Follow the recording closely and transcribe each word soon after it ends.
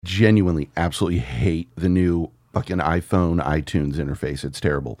genuinely absolutely hate the new fucking iPhone iTunes interface. It's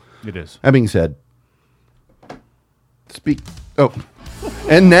terrible. It is. That being said,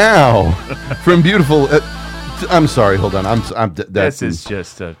 and now from beautiful. I'm sorry. Hold on. This is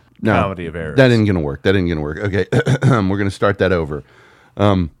just a comedy of errors. That ain't gonna work. Okay, we're gonna start that over.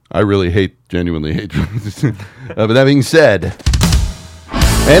 I really genuinely hate. But that being said,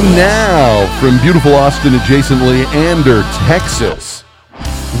 and now from beautiful Austin, adjacent Leander, Texas,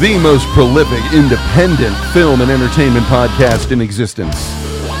 the most prolific independent film and entertainment podcast in existence.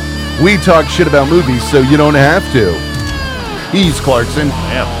 We talk shit about movies so you don't have to. He's Clarkson.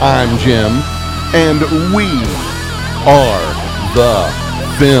 I'm Jim. And we are the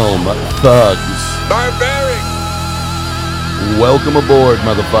Film Thugs. Barbaric. Welcome aboard,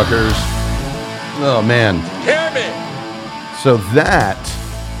 motherfuckers. Oh, man. Hear me. So that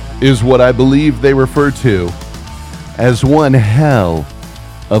is what I believe they refer to as one hell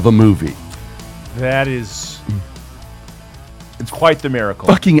of a movie. That is... It's quite the miracle.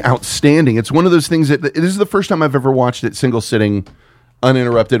 Fucking outstanding. It's one of those things that... This is the first time I've ever watched it single sitting,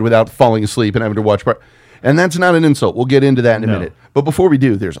 uninterrupted, without falling asleep and having to watch part. And that's not an insult. We'll get into that in a minute. But before we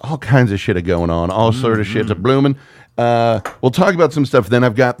do, there's all kinds of shit going on. All sort of shit's blooming. We'll talk about some stuff. Then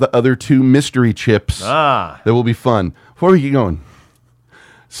I've got the other two mystery chips that will be fun. Before we get going.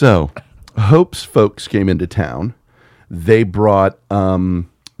 So, Hope's folks came into town. They brought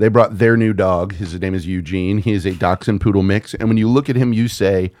their new dog. His name is Eugene. He is a Dachshund Poodle mix. And when you look at him, you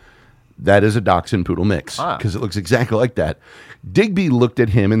say, that is a Dachshund Poodle mix. Because it looks exactly like that. Digby looked at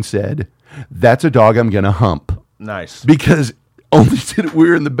him and said, that's a dog I'm going to hump. Nice. Because only did we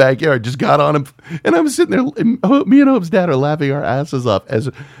were in the backyard, just got on him. And I was sitting there, and me and Hope's dad are laughing our asses off as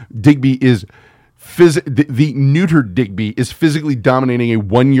Digby is, the neutered Digby is physically dominating a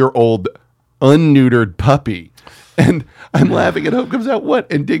 1-year-old unneutered puppy. And I'm laughing, and Hope comes out, what?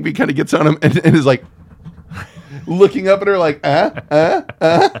 And Digby kind of gets on him and is like, looking up at her like,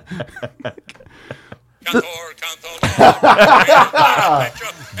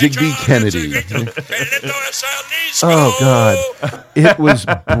 Digby Kennedy. Oh, God. It was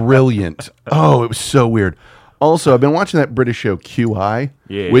brilliant. Oh, it was so weird. Also, I've been watching that British show QI,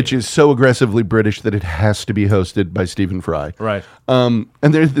 which is so aggressively British that it has to be hosted by Stephen Fry. Right. And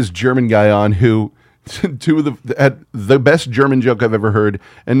there's this German guy on who... had the best German joke I've ever heard,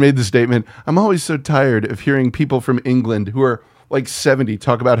 and made the statement, I'm always so tired of hearing people from England who are like 70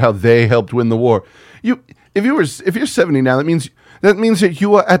 talk about how they helped win the war. If you're 70 now, that means that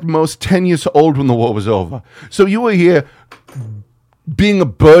you were at most 10 years old when the war was over. So you were here being a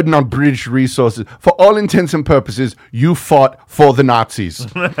burden on British resources. For all intents and purposes, you fought for the Nazis.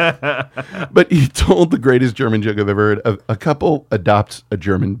 But he told the greatest German joke I've ever heard. A couple adopts a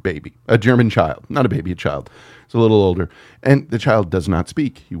German baby, a German child, not a baby, a child. It's a little older. And the child does not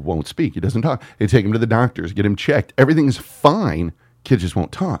speak. He won't speak. He doesn't talk. They take him to the doctors, get him checked. Everything's fine. Kid just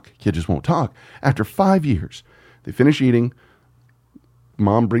won't talk. After 5 years, they finish eating.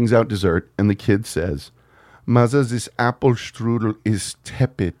 Mom brings out dessert, and the kid says, Mother, this apple strudel is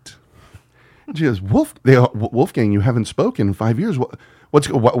tepid. She goes, Wolfgang, you haven't spoken in 5 years.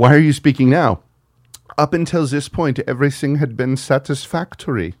 Why are you speaking now? Up until this point, everything had been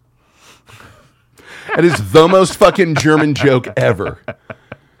satisfactory. It is the most fucking German joke ever.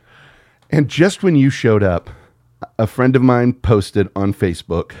 And just when you showed up, a friend of mine posted on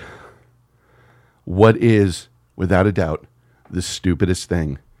Facebook what is, without a doubt, the stupidest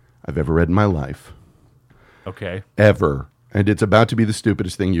thing I've ever read in my life. Okay. Ever. And it's about to be the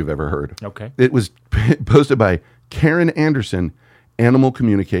stupidest thing you've ever heard. Okay. It was posted by Karen Anderson, animal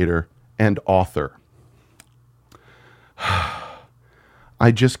communicator and author.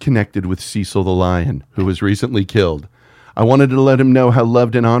 I just connected with Cecil the lion, who was recently killed. I wanted to let him know how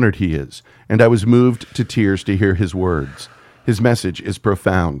loved and honored he is, and I was moved to tears to hear his words. His message is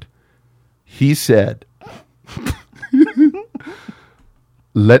profound. He said,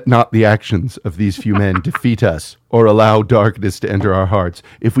 let not the actions of these few men defeat us or allow darkness to enter our hearts.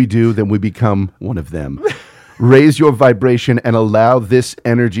 If we do, then we become one of them. Raise your vibration and allow this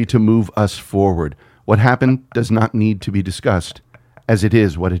energy to move us forward. What happened does not need to be discussed, as it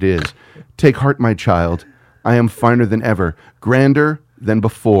is what it is. Take heart, my child. I am finer than ever, grander than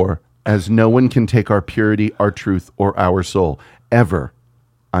before, as no one can take our purity, our truth, or our soul. Ever,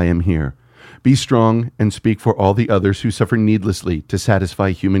 I am here. Be strong and speak for all the others who suffer needlessly to satisfy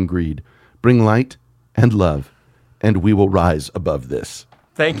human greed. Bring light and love, and we will rise above this.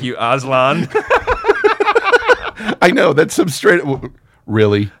 Thank you, Aslan. I know, that's some straight...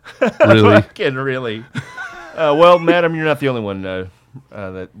 Really? Really? Fucking really. Well, madam, you're not the only one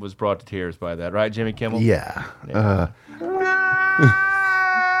that was brought to tears by that, right, Jimmy Kimmel? Yeah.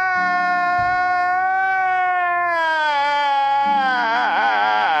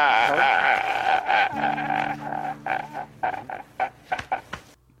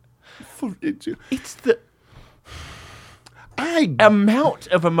 amount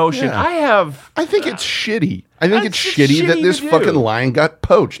of emotion. Yeah. I think it's shitty. I think it's shitty that this to do. fucking lion got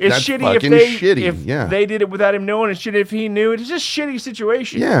poached. It's That's shitty fucking shitty. if they did it without him knowing. It's shitty if he knew. It's just a shitty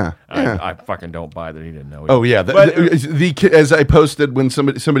situation. Yeah. I fucking don't buy that he didn't know. Oh yeah, as I posted when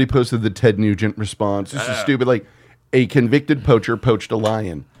somebody posted the Ted Nugent response. This is stupid. Like a convicted poacher poached a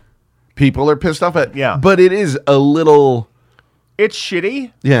lion. People are pissed off at. Yeah, but it is a little. It's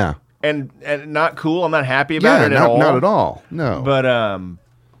shitty. Yeah, and not cool. I'm not happy about it at all. Not at all. No, but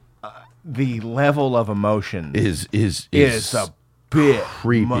the level of emotion is a bit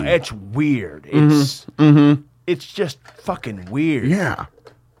creepy. It's weird. It's just fucking weird. Yeah.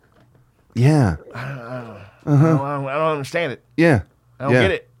 Yeah. I don't understand it. Yeah. I don't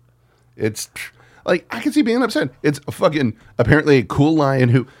get it. It's like, I can see being upset. It's a fucking, apparently a cool lion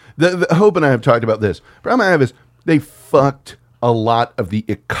who, the Hope and I have talked about this. The problem I have is they fucked a lot of the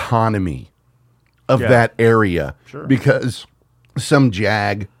economy of that area. Sure. Because some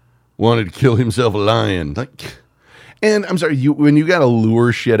jag wanted to kill himself a lion. Like, and I'm sorry, when you got to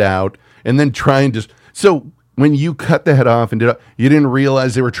lure shit out and then try and just, so when you cut the head off and you didn't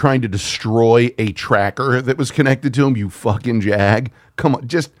realize they were trying to destroy a tracker that was connected to him, you fucking jag. Come on,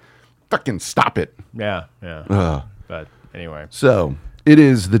 just fucking stop it. Yeah. But anyway. So it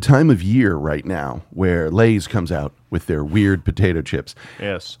is the time of year right now where Lay's comes out with their weird potato chips.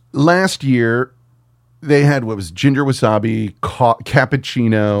 Yes. Last year, they had what was ginger wasabi,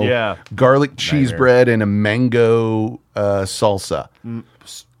 cappuccino, garlic cheese bread, and a mango salsa.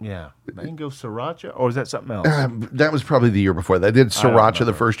 Mango sriracha? Or is that something else? That was probably the year before. They did sriracha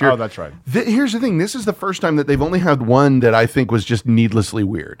the first year. Oh, that's right. Here's the thing. This is the first time that they've only had one that I think was just needlessly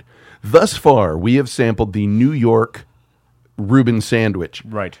weird. Thus far, we have sampled the New York Reuben sandwich.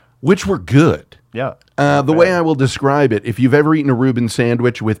 Right. Which were good. Yeah. The way I will describe it, if you've ever eaten a Reuben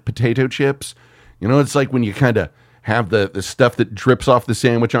sandwich with potato chips, you know, it's like when you kind of have the stuff that drips off the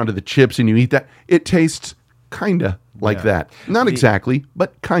sandwich onto the chips and you eat that. It tastes kind of like that. Not exactly,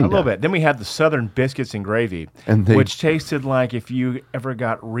 but kind of. A little bit. Then we had the Southern biscuits and gravy, which tasted like if you ever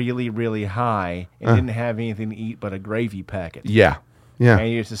got really, really high and didn't have anything to eat but a gravy packet. Yeah. Yeah.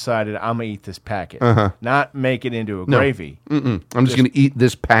 And you just decided, I'm going to eat this packet. Not make it into a gravy. I'm just going to eat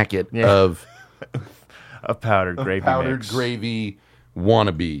this packet of powdered gravy mix. Gravy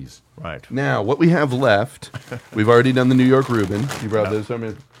wannabes. Right. Now, what we have left, we've already done the New York Reuben. You brought those, so I'm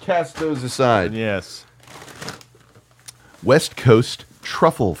going to cast those aside. Yes. West Coast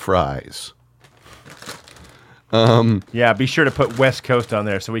truffle fries. Be sure to put West Coast on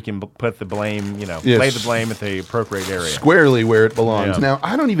there so we can put the blame, lay the blame at the appropriate area. Squarely where it belongs. Yeah. Now,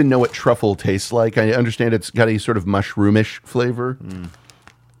 I don't even know what truffle tastes like. I understand it's got a sort of mushroomish flavor.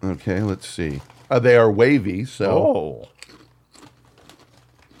 Okay, let's see. They are wavy, so... Oh.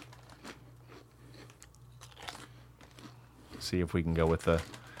 See if we can go with the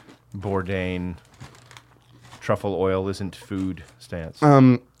Bourdain truffle oil isn't food stance.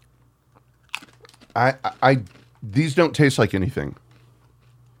 These don't taste like anything.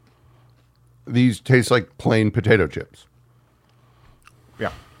 These taste like plain potato chips.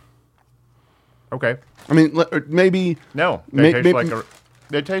 Yeah. Okay. I mean, maybe... No.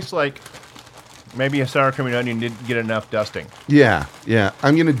 They taste like maybe a sour cream and onion didn't get enough dusting. Yeah.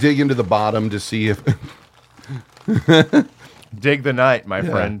 I'm going to dig into the bottom to see if... Dig the night, my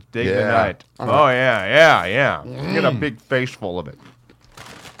friend. Dig the night. Oh, yeah. Get a big face full of it.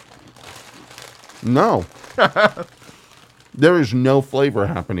 No. There is no flavor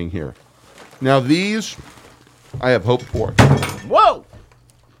happening here. Now, these, I have hope for. Whoa!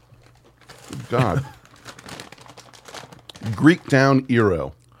 God. Greektown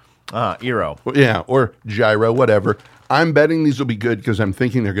Eero. Eero. Yeah, or gyro, whatever. I'm betting these will be good because I'm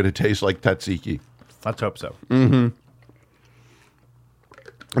thinking they're going to taste like tzatziki. Let's hope so. Mm-hmm.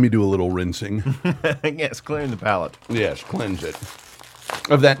 Let me do a little rinsing. Yes, clean the palate. Yes, cleanse it.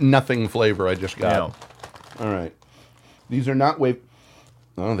 Of that nothing flavor I just got. Yeah. All right. These are not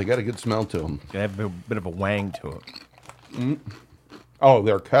Oh, they got a good smell to them. They have a bit of a wang to it. Mm. Oh,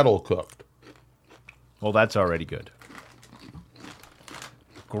 they're kettle cooked. Well, that's already good.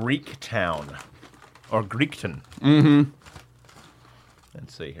 Greektown. Or Greekton. Mm-hmm.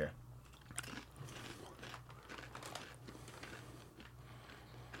 Let's see here.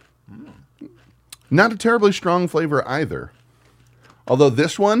 Not a terribly strong flavor either. Although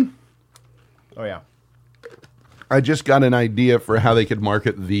this one... Oh, yeah. I just got an idea for how they could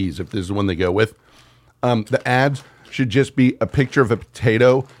market these, if this is the one they go with. The ads should just be a picture of a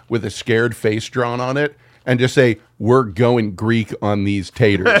potato with a scared face drawn on it and just say, "We're going Greek on these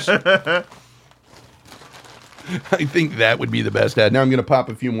taters." I think that would be the best ad. Now I'm going to pop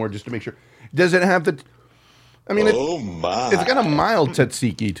a few more just to make sure. Does it have the... I mean, it's got a mild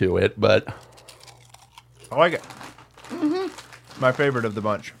tzatziki to it, but I like it. Mm-hmm. My favorite of the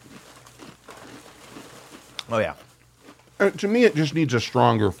bunch. Oh, yeah. To me, it just needs a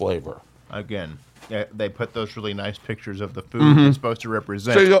stronger flavor. Again, they put those really nice pictures of the food it's supposed to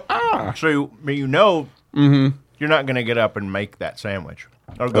represent. So you go, ah. So you're not going to get up and make that sandwich.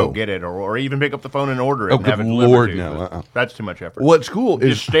 Or go get it, or even pick up the phone and order it and have it delivered Lord, to you. no. That's too much effort. What's cool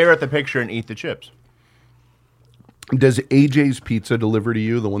is... Just stare at the picture and eat the chips. Does AJ's Pizza deliver to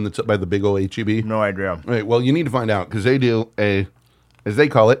you, the one that's up by the big old HEB? No idea. Right, well, you need to find out, because they do a, as they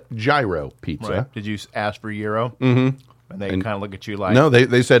call it, gyro pizza. Right. Did you ask for gyro? Mm-hmm. And they kind of look at you like... No,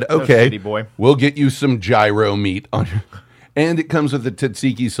 they said, okay, shitty boy. We'll get you some gyro meat. And it comes with the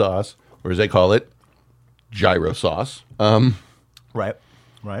tzatziki sauce, or as they call it, gyro sauce. Right.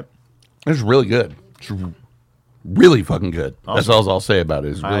 It's really good. It's really fucking good. Awesome. That's all I'll say about it.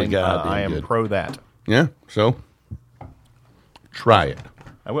 It's really goddamn good. I am pro that. Yeah, so try it.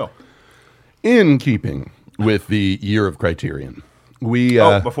 I will. In keeping with the year of Criterion, we...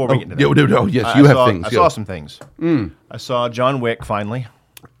 before we get into that. Yes, you have things. I saw some things. I saw John Wick, finally.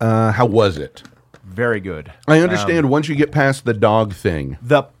 How was it? Very good. I understand once you get past the dog thing.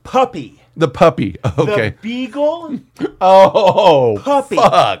 The puppy. The puppy. Okay. The beagle. Oh, puppy.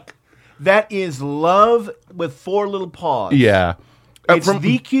 Fuck. That is love with 4 little paws. Yeah. It's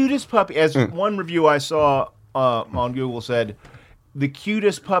the cutest puppy. As one review I saw on Google said, the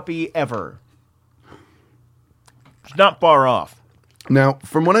cutest puppy ever. It's not far off. Now,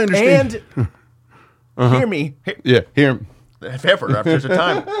 from what I understand... And, hear me. Yeah, hear me. If ever, after a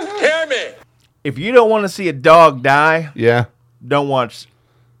time. Hear me. If you don't want to see a dog die, don't watch...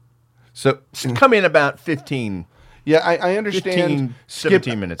 So come in about 15. Yeah, I understand.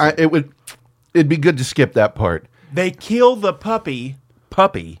 17 minutes. It'd be good to skip that part. They kill the puppy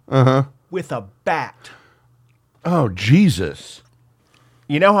with a bat. Oh, Jesus.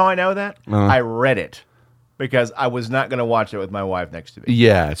 You know how I know that? I read it because I was not going to watch it with my wife next to me.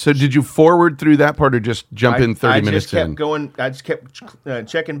 Yeah. So did you forward through that part or just jump in 30 minutes in? I just kept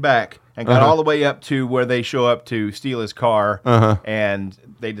checking back and got all the way up to where they show up to steal his car and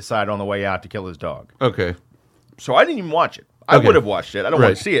they decide on the way out to kill his dog. Okay. So I didn't even watch it. I would have watched it. I don't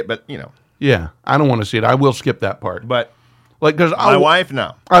want to see it, but, Yeah, I don't want to see it. I will skip that part. But because my wife,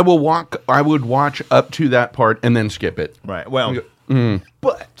 no. I would watch up to that part and then skip it. Right. Well,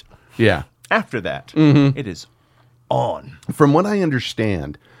 but yeah. After that, it is on. From what I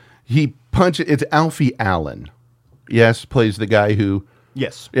understand, it's Alfie Allen. Yes, plays the guy who...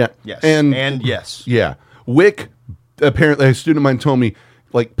 Yes. Yeah. Yes. And yes. Yeah. Wick, apparently, a student of mine told me,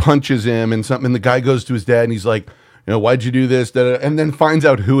 punches him and something, and the guy goes to his dad and he's like, why'd you do this? And then finds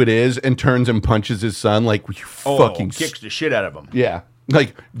out who it is and turns and punches his son kicks the shit out of him. Yeah.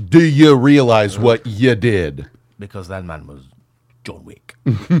 Do you realize what you did? Because that man was John Wick.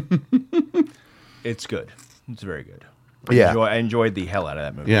 It's good. It's very good. I enjoyed the hell out of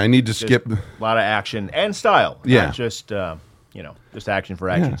that movie. Yeah, I need to skip. A lot of action and style. Yeah. Not just, just action for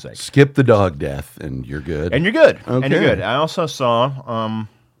action's sake. Skip the dog death and you're good. And you're good. Okay. And you're good. I also saw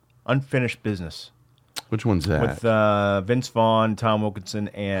Unfinished Business. Which one's that? With Vince Vaughn, Tom Wilkinson,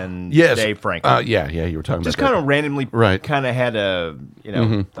 and Dave Franco. Yeah, you were talking just about that. Just kind of randomly kind of had a,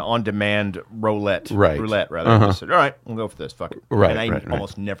 the on-demand roulette. Just said, all right, we'll go for this. Fuck it. Right, and I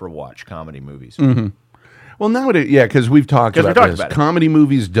almost never watch comedy movies. Mm-hmm. Well, nowadays, because we've talked about this. Comedy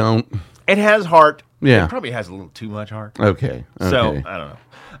movies don't... It has heart. Yeah. It probably has a little too much heart. Okay. So, I don't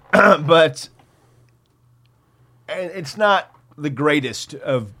know. But it's not the greatest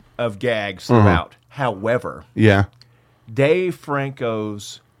of gags throughout. However, Dave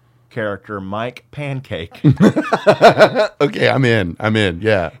Franco's character, Mike Pancake, okay, I'm in,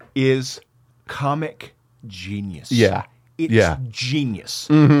 yeah, is comic genius. Yeah. It's genius.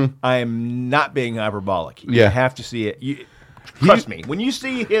 Mm-hmm. I am not being hyperbolic. Yeah. You have to see it. Trust me, when you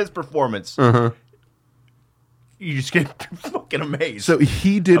see his performance, you just get fucking amazed. So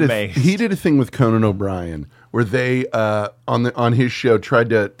he did a thing with Conan O'Brien where they on his show tried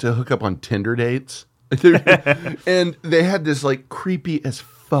to hook up on Tinder dates, and they had this creepy as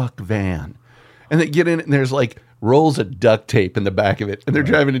fuck van, and they get in it and there's rolls of duct tape in the back of it, and they're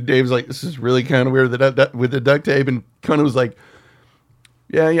driving, and Dave's like, "This is really kind of weird with the duct tape," and Conan was like,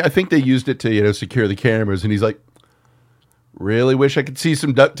 "Yeah, I think they used it to secure the cameras," and he's like, "Really wish I could see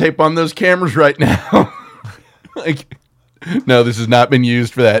some duct tape on those cameras right now." No, this has not been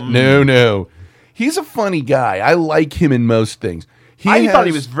used for that. No. He's a funny guy. I like him in most things. I thought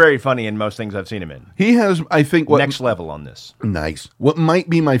he was very funny in most things I've seen him in. He has, I think, next level on this. Nice. What might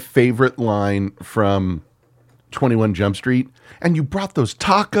be my favorite line from 21 Jump Street, and you brought those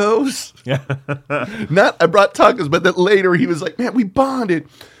tacos. Not I brought tacos, but that later he was like, man, we bonded.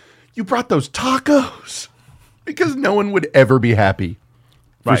 You brought those tacos. Because no one would ever be happy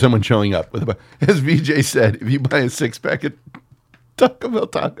for someone showing up with as VJ said, if you buy a 6-pack of Taco Bell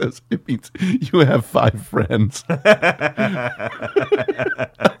tacos, it means you have 5 friends. I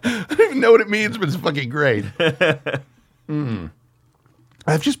don't even know what it means, but it's fucking great.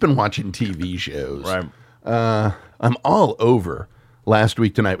 I've just been watching TV shows. Right. I'm all over Last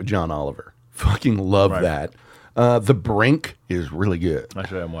Week Tonight with John Oliver. Fucking love that. The Brink is really good.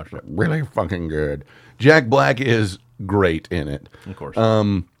 Actually, I haven't watched it. Really fucking good. Jack Black is great in it. Of course.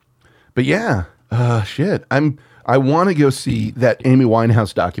 But yeah, shit. I want to go see that Amy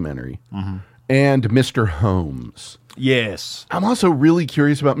Winehouse documentary and Mr. Holmes. Yes. I'm also really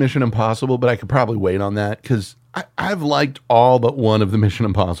curious about Mission Impossible, but I could probably wait on that because I've liked all but one of the Mission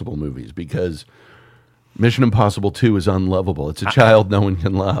Impossible movies because Mission Impossible 2 is unlovable. It's a child no one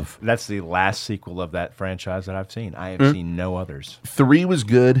can love. That's the last sequel of that franchise that I've seen. I have seen no others. 3 was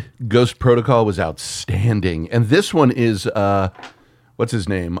good. Ghost Protocol was outstanding. And this one is, what's his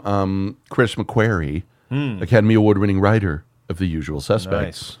name? Chris McQuarrie, Academy Award-winning writer of The Usual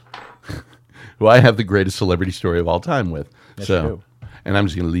Suspects. Nice. Who I have the greatest celebrity story of all time with. That's true. And I'm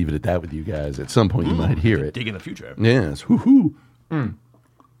just going to leave it at that with you guys. At some point you might hear it. Dig in the future. Yes. Woohoo.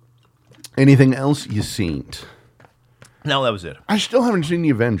 Anything else you seen? No, that was it. I still haven't seen The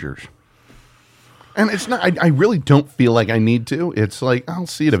Avengers. And it's not, I really don't feel like I need to. It's like, I'll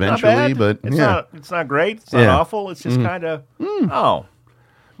see it eventually, but it's not great. It's not awful. It's just kind of, oh,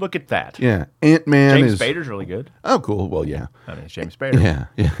 look at that. Yeah. Ant-Man James Spader's really good. Oh, cool. Well, yeah. I mean, it's James Spader.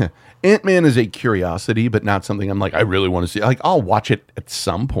 Yeah. Ant-Man is a curiosity, but not something I'm like, I really want to see. Like, I'll watch it at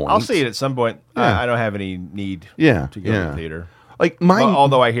some point. I'll see it at some point. Yeah. I don't have any need to go to the theater. Like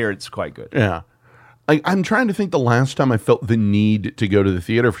although I hear it's quite good. Yeah. I'm trying to think the last time I felt the need to go to the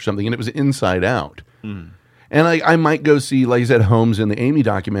theater for something, and it was Inside Out. And I might go see, like I said, Holmes and the Amy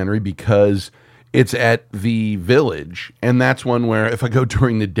documentary because it's at the Village, and that's one where if I go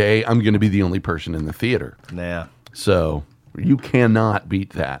during the day, I'm going to be the only person in the theater. Nah. So you cannot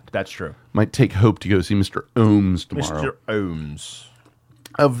beat that. That's true. Might take hope to go see Mr. Ohms tomorrow. Mr. Ohms.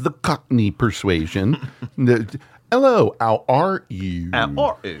 Of the Cockney persuasion. Hello, how are you? How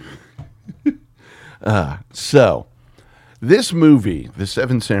are you? So, this movie, The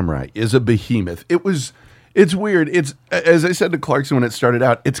Seven Samurai, is a behemoth. It's weird. It's, as I said to Clarkson when it started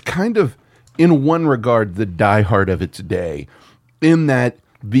out, it's kind of, in one regard, the Die Hard of its day, in that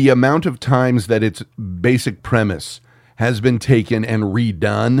the amount of times that its basic premise has been taken and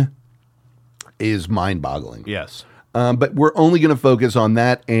redone is mind-boggling. Yes. But we're only going to focus on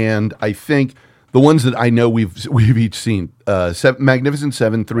that, and I think the ones that I know we've each seen, Magnificent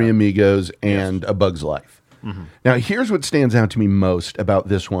Seven, Three Amigos, and A Bug's Life. Now, here's what stands out to me most about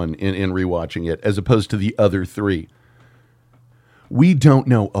this one in rewatching it, as opposed to the other 3. We don't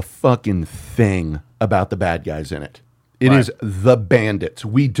know a fucking thing about the bad guys in it. It is the bandits.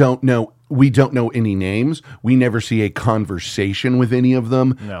 We don't know any names. We never see a conversation with any of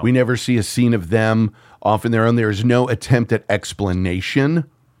them. No. We never see a scene of them off on their own. There is no attempt at explanation.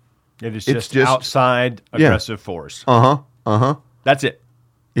 It's just outside aggressive force. That's it.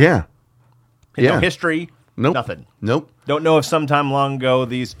 Yeah. No history. Nope. Nothing. Nope. Don't know if sometime long ago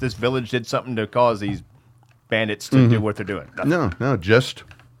this village did something to cause these bandits to do what they're doing. Nothing. No. Just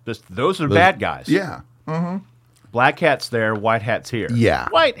those are bad guys. Yeah. Black hat's there, white hat's here. Yeah.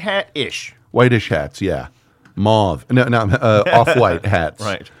 White hat-ish. Whitish hats. Yeah. Mauve. No. Off-white hats.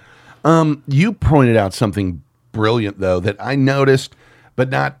 Right. You pointed out something brilliant though that I noticed, but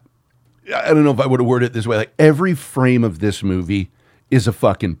not. I don't know if I would have worded it this way. Like every frame of this movie is a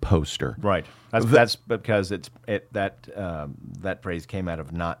fucking poster. Right. That's because that phrase came out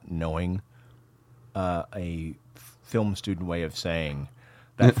of not knowing a film student way of saying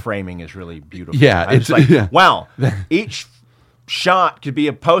that framing is really beautiful. Yeah, it's like wow. Each shot could be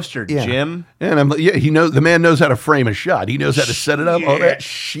a poster, Jim. And I'm like, the man knows how to frame a shot. He knows how to set it up. All that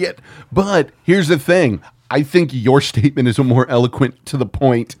shit. But here's the thing. I think your statement is a more eloquent, to the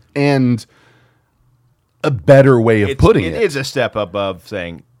point, and a better way of putting it. It is a step above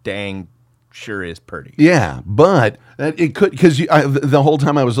saying, dang, sure is pretty. Yeah, but it could, because the whole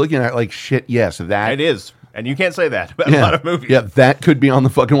time I was looking at it, like, shit, yes, that. It is. And you can't say that about a lot of movies. Yeah, that could be on the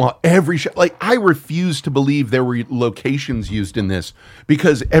fucking wall. Every shot. Like, I refuse to believe there were locations used in this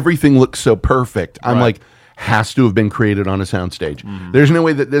because everything looks so perfect. I'm like, has to have been created on a soundstage. There's no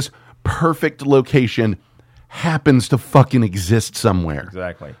way that this perfect location happens to fucking exist somewhere.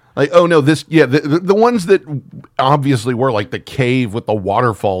 Exactly. Like, oh no, the ones that obviously were like the cave with the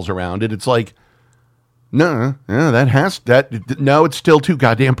waterfalls around it, it's like, No, no, it's still too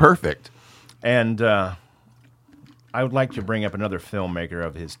goddamn perfect. And I would like to bring up another filmmaker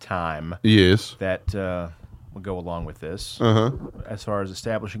of his time. Yes. That will go along with this as far as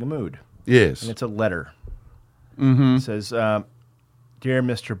establishing a mood. Yes. And it's a letter. It says, Dear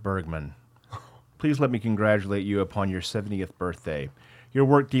Mr. Bergman, please let me congratulate you upon your 70th birthday. Your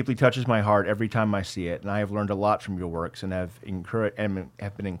work deeply touches my heart every time I see it, and I have learned a lot from your works and have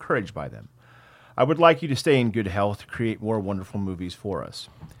been encouraged by them. I would like you to stay in good health to create more wonderful movies for us.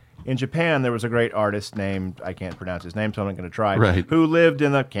 In Japan, there was a great artist named, I can't pronounce his name, so I'm not going to try, who lived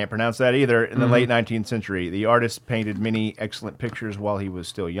in the, can't pronounce that either, in the late 19th century. The artist painted many excellent pictures while he was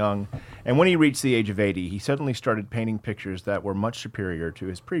still young, and when he reached the age of 80, he suddenly started painting pictures that were much superior to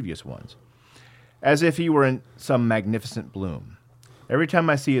his previous ones, as if he were in some magnificent bloom. Every time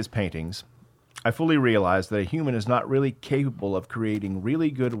I see his paintings, I fully realize that a human is not really capable of creating really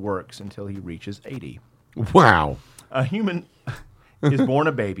good works until he reaches 80. Wow. A human is born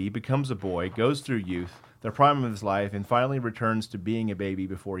a baby, becomes a boy, goes through youth, the prime of his life, and finally returns to being a baby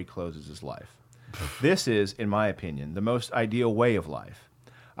before he closes his life. This is, in my opinion, the most ideal way of life.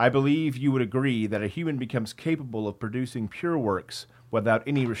 I believe you would agree that a human becomes capable of producing pure works without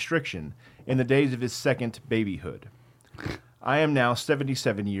any restriction in the days of his second babyhood. I am now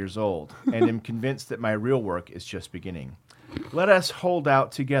 77 years old, and am convinced that my real work is just beginning. Let us hold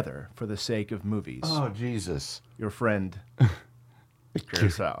out together for the sake of movies. Oh, Jesus. Your friend,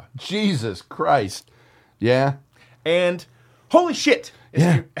 Kurosawa. Jesus Christ. Yeah. And holy shit!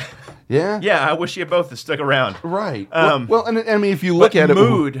 Yeah. Yeah. Yeah, I wish you both had stuck around. Right. Well, and I mean, if you look at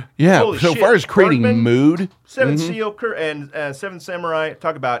mood, it, holy so shit. far as creating Bergman, mood, Seven Seal and Seven Samurai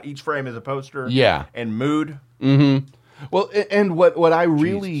talk about each frame as a poster. Yeah. And mood. Well, and what I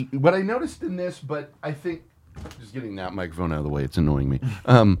noticed in this, but I think just getting that microphone out of the way, it's annoying me.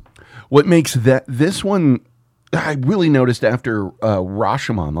 What makes this one, I really noticed after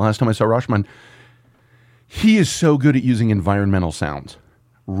Rashomon, the last time I saw Rashomon, he is so good at using environmental sounds.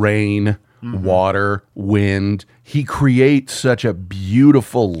 Rain, water, wind. He creates such a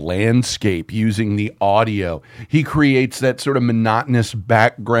beautiful landscape using the audio. He creates that sort of monotonous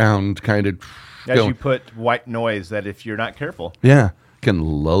background kind of... As you put white noise that if you're not careful... Yeah, can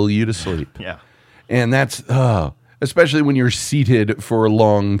lull you to sleep. Yeah. And that's... especially when you're seated for a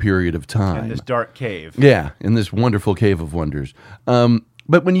long period of time. In this dark cave. Yeah, in this wonderful cave of wonders.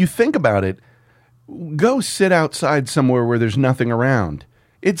 But when you think about it, go sit outside somewhere where there's nothing around.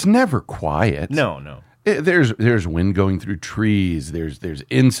 It's never quiet. No. There's wind going through trees. There's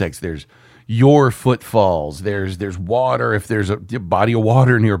insects. There's your footfalls. There's water if there's a body of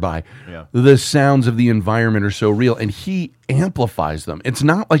water nearby. Yeah. The sounds of the environment are so real, and he amplifies them. It's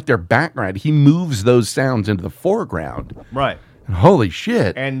not like they're background. He moves those sounds into the foreground. Right. And holy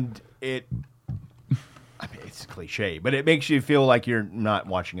shit. And I mean, it's cliche, but it makes you feel like you're not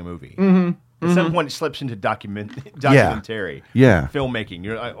watching a movie. At some point, it slips into documentary filmmaking.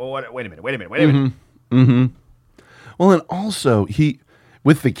 You're like, oh, wait a minute. Well, and also,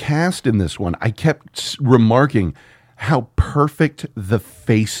 with the cast in this one, I kept remarking how perfect the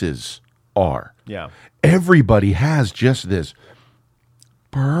faces are. Yeah. Everybody has just this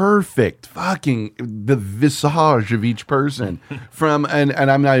perfect the visage of each person from, and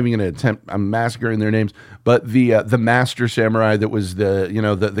I'm not even going to attempt, I'm massacring their names, but the master samurai that was the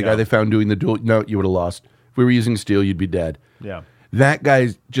guy they found doing the duel. No, you would have lost. If we were using steel, you'd be dead. Yeah. That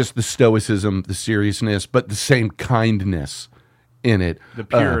guy's just the stoicism, the seriousness, but the same kindness in it. The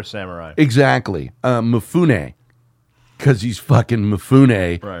pure samurai. Exactly. Mifune, because he's fucking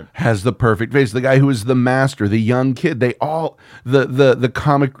Mifune, right, has the perfect face. The guy who is the master, the young kid, they all, the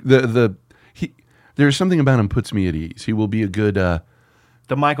comic, there's something about him puts me at ease. He will be a good... the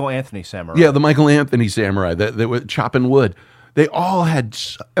Michael Anthony samurai. Yeah, the Michael Anthony samurai, that were chopping wood. They all had,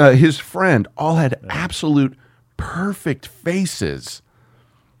 his friend, all had absolute perfect faces.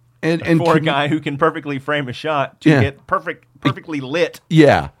 And for a guy who can perfectly frame a shot to get perfectly lit.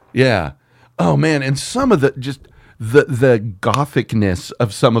 Yeah. Oh, man, and some of the gothicness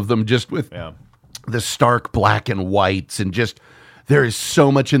of some of them, just with the stark black and whites, and just there is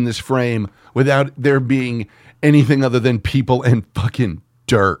so much in this frame without there being anything other than people and fucking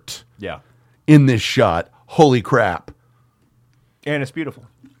dirt. Yeah. In this shot. Holy crap. And it's beautiful.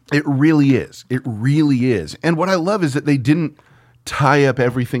 It really is. It really is. And what I love is that they didn't tie up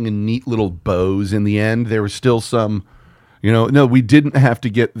everything in neat little bows in the end. There was still some... no, we didn't have to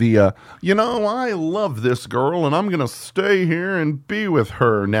get the, I love this girl and I'm going to stay here and be with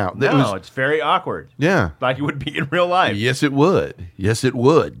her now. It's very awkward. Yeah. Like it would be in real life. Yes, it would.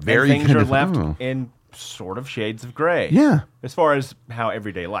 Very and things are left sort of shades of gray. Yeah. As far as how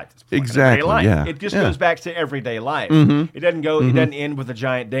everyday life is. Exactly, Everyday life. yeah. It just Yeah. goes back to everyday life. It doesn't go. It doesn't end with a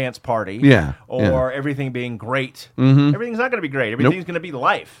giant dance party. Yeah, Or everything being great. Everything's not going to be great. Everything's going to be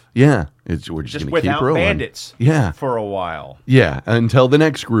life. Yeah. We're just going Just to keep without rolling. bandits. Yeah. For a while. Yeah, until the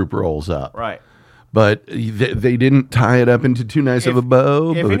next group rolls up. Right. But they didn't tie it up into too nice of a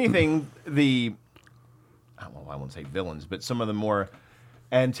bow. If but anything, I won't say villains, but some of the more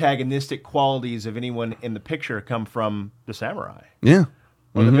antagonistic qualities of anyone in the picture come from the samurai. Yeah.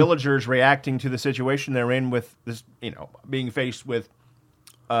 Or the villagers reacting to the situation they're in with this, being faced with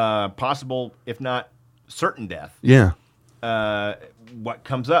possible, if not certain death. Yeah. What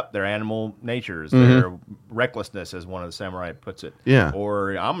comes up, their animal natures, their recklessness, as one of the samurai puts it. Yeah.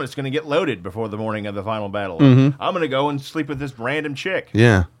 Or I'm just going to get loaded before the morning of the final battle. I'm going to go and sleep with this random chick.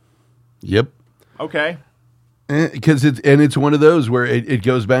 Yeah. Yep. Okay. Because it's one of those where it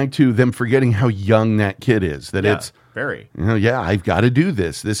goes back to them forgetting how young that kid is. That it's very. I've got to do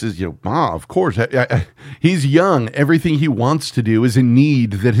this. This is of course he's young. Everything he wants to do is a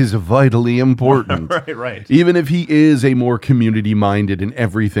need that is vitally important. Right. Even if he is a more community minded and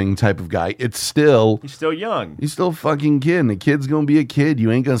everything type of guy, he's still young. He's still a fucking kid, and a kid's gonna be a kid.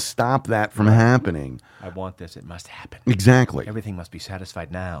 You ain't gonna stop that from happening. I want this. It must happen. Exactly. Everything must be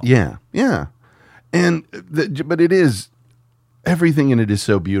satisfied now. Yeah. And but it is, everything in it is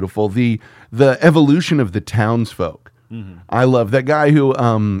so beautiful. The evolution of the townsfolk. I love that guy who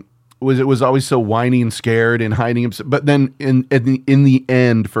was always so whiny and scared and hiding himself. But then in the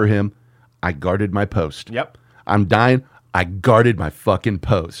end for him, I guarded my post. Yep. I'm dying. I guarded my fucking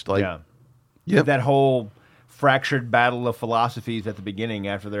post. Yep. That whole fractured battle of philosophies at the beginning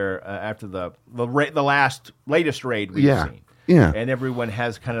after the latest raid we've seen. Yeah. And everyone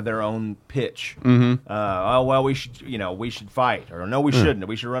has kind of their own pitch. We should fight, or no, we shouldn't.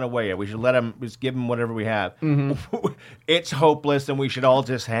 We should run away. We should let them, just give them whatever we have. It's hopeless, and we should all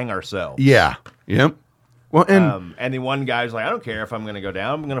just hang ourselves. Yeah. Yep. Well, and the one guy's like, I don't care if I'm going to go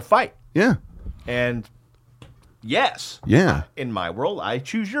down. I'm going to fight. Yeah. And yes. Yeah. In my world, I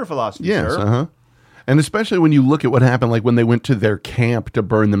choose your philosophy, yes. sir. And especially when you look at what happened, like when they went to their camp to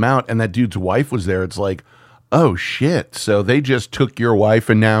burn them out, and that dude's wife was there. It's like, oh shit! So they just took your wife,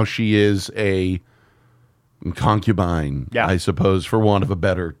 and now she is a concubine, I suppose, for want of a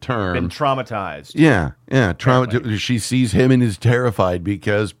better term. Been traumatized. Yeah. She sees him and is terrified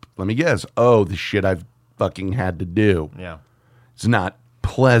because, let me guess, the shit I've fucking had to do. Yeah, it's not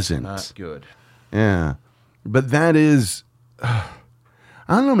pleasant. Not good. Yeah, but that is, I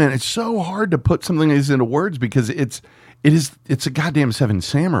don't know, man. It's so hard to put something like this into words because it's a goddamn Seven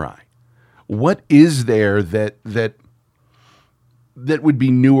Samurai. What is there that would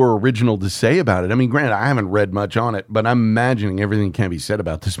be new or original to say about it? I mean, granted, I haven't read much on it, but I'm imagining everything that can be said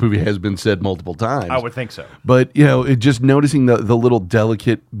about this movie has been said multiple times. I would think so. But, just noticing the little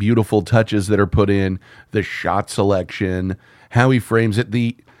delicate, beautiful touches that are put in, the shot selection, how he frames it,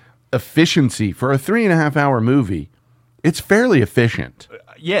 the efficiency for a 3.5-hour movie. It's fairly efficient.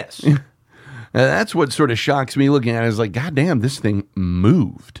 Yes. That's what sort of shocks me looking at it. Is like, God damn, this thing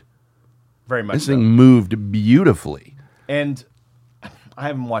moved. Very much This thing moved beautifully. And I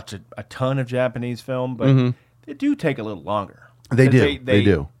haven't watched a ton of Japanese film, but they do take a little longer. They do. They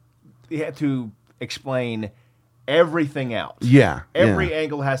do. They had to explain everything out. Yeah. Every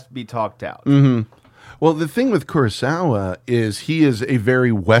angle has to be talked out. Well, the thing with Kurosawa is he is a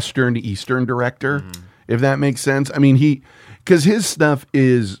very Western Eastern director, if that makes sense. I mean, because his stuff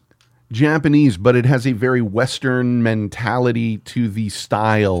is Japanese, but it has a very Western mentality to the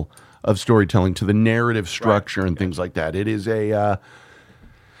style of storytelling, to the narrative structure and things like that. It is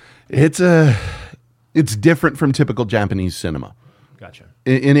it's different from typical Japanese cinema. Gotcha.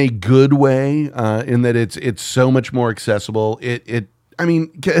 In a good way, in that it's so much more accessible. I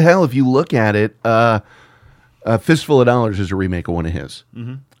mean, hell, if you look at it, Fistful of Dollars is a remake of one of his.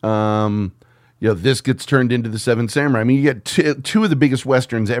 This gets turned into the Seven Samurai. I mean, you get two of the biggest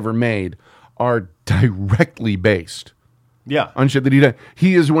Westerns ever made are directly based on shit that he did.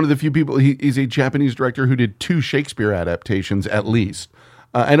 He is one of the few people, he's a Japanese director who did 2 Shakespeare adaptations at least.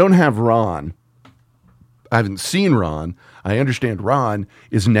 I don't have Ron. I haven't seen Ron. I understand Ron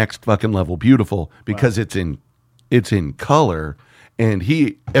is next fucking level beautiful because it's in color, and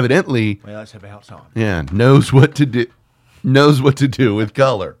he evidently knows what to do with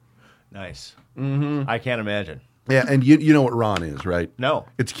color. Nice. I can't imagine. Yeah, and you know what Ron is, right? No.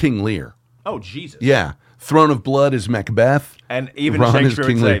 It's King Lear. Oh, Jesus. Yeah. Throne of Blood is Macbeth. And even Ron Shakespeare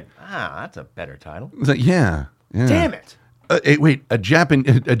would say, Lear. that's a better title. It's like, yeah. Damn it. Wait, a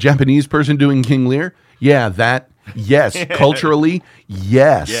Japanese person doing King Lear? Yeah, yes. Culturally,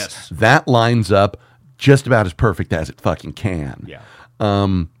 yes. That lines up just about as perfect as it fucking can. Yeah.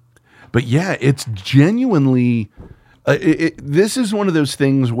 But yeah, it's genuinely. This is one of those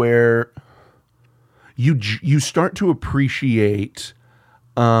things where you start to appreciate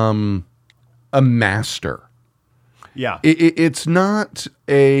a master. Yeah. It's not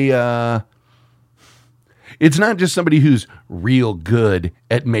a. It's not just somebody who's real good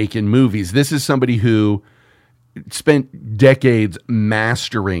at making movies. This is somebody who spent decades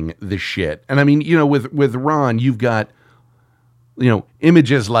mastering the shit. And I mean, you know, with Ron, you've got, you know,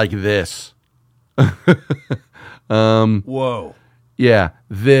 images like this. Whoa. Yeah,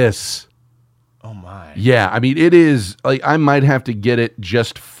 this. Oh my. Yeah, I mean, it is like I might have to get it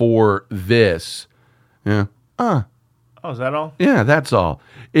just for this. Yeah. Oh, is that all? Yeah, that's all.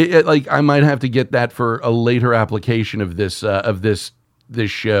 Like I might have to get that for a later application of this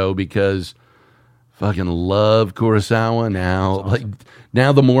show because fucking love Kurosawa now. Awesome. Like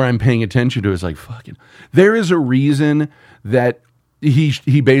now, the more I'm paying attention to it, it's like fucking. There is a reason that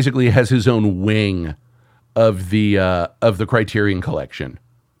he basically has his own wing of the Criterion collection.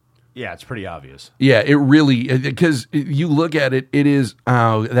 Yeah, it's pretty obvious. Yeah, it really, because you look at it, it is,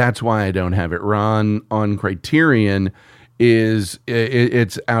 oh, that's why I don't have it. Ron on Criterion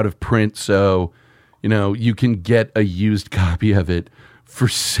it's out of print, so, you know, you can get a used copy of it for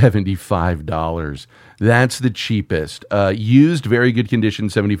 $75. That's the cheapest. Used, very good condition,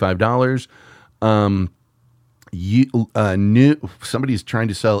 $75. New, somebody's trying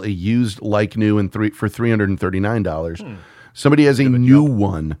to sell a used like new for $339. Somebody has a new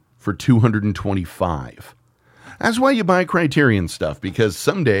one for $225. That's why you buy Criterion stuff, because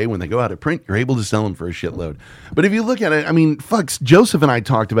someday when they go out of print, you're able to sell them for a shitload. But if you look at it, I mean, fuck, Joseph and I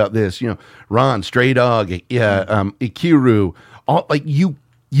talked about this. You know, Ron, Stray Dog, Ikiru, all like you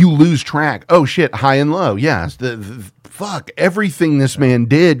lose track. Oh shit, High and Low, yes. Fuck, everything this man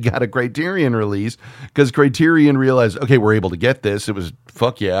did got a Criterion release because Criterion realized, okay, we're able to get this. It was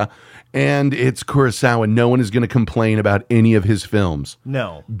fuck yeah. And it's Kurosawa. No one is going to complain about any of his films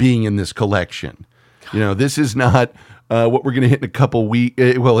being in this collection. You know, this is not what we're going to hit in a couple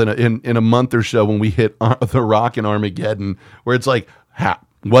weeks. Well, in a month or so when we hit The Rock and Armageddon, where it's like,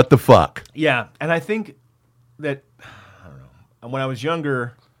 what the fuck? Yeah, and I think that, I don't know, when I was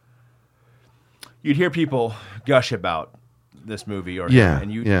younger, you'd hear people gush about this movie,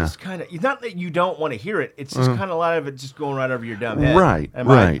 and you just kind of, it's not that you don't want to hear it, it's just kind of a lot of it just going right over your dumb head. Right, and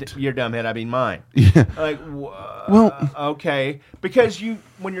right. Your dumb head, I mean mine. Yeah. Like, okay. Because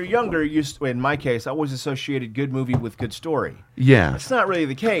when you're younger, in my case, I always associated good movie with good story. Yeah. It's not really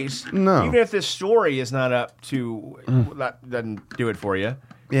the case. No. Even if this story is not up to, that doesn't do it for you.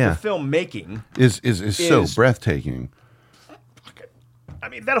 Yeah. The filmmaking is so breathtaking. I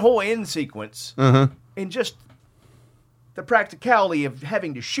mean, that whole end sequence, and just the practicality of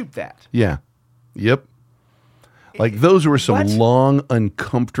having to shoot that. Yeah. Yep. Like those were some long,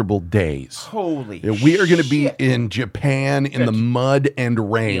 uncomfortable days. Holy shit. We are going to be in Japan in the mud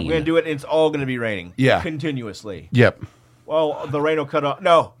and rain. Yeah, we're going to do it, and it's all going to be raining. Yeah. Continuously. Yep. Well, the rain will cut off.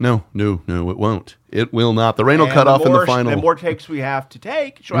 No, it won't. It will not. The rain will cut off in the final. The more takes we have to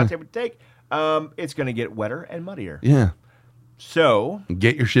take, it's going to get wetter and muddier. Yeah. So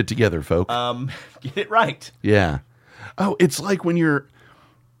get your shit together, folk. Get it right. Yeah. Oh, it's like when you're.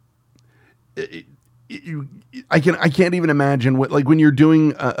 I can't even imagine when you're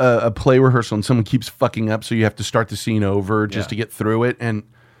doing a play rehearsal and someone keeps fucking up, so you have to start the scene over just to get through it, and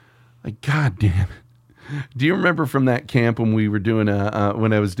like, god damn it. Do you remember from that camp when we were doing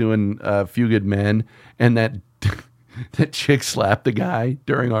when I was doing Few Good Men, and that chick slapped the guy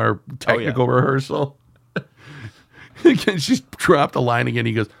during our technical rehearsal? She dropped a line again.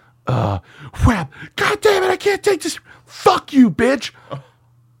 He goes, "Whap! God damn it! I can't take this. Fuck you, bitch."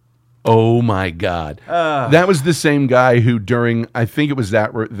 Oh my god! That was the same guy who during, I think it was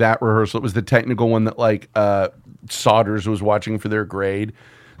that rehearsal. It was the technical one that Sodders was watching for their grade.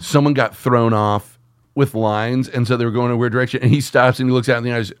 Someone got thrown off with lines, and so they were going in a weird direction. And he stops and he looks out in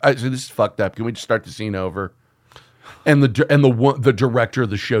the eyes. I said, "This is fucked up. Can we just start the scene over?" And the director of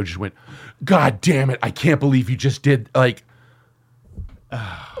the show just went, "God damn it! I can't believe you just did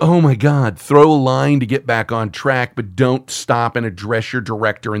oh my God, throw a line to get back on track, but don't stop and address your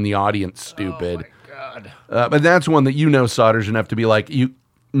director in the audience, stupid." Oh my God. But that's one that Sodders enough to be like, you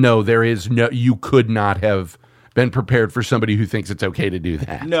could not have been prepared for somebody who thinks it's okay to do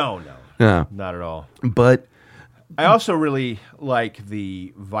that. No, not at all. But I also really like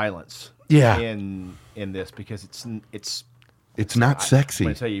the violence in this, because it's not sexy. I'm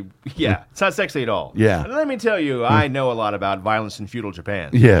going to tell you, it's not sexy at all. Yeah. And let me tell you, I know a lot about violence in feudal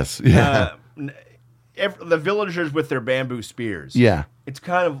Japan. Yes. Yeah. The villagers with their bamboo spears. Yeah. it's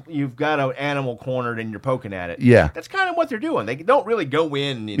kind of, you've got an animal cornered and you're poking at it. Yeah. That's kind of what they're doing. They don't really go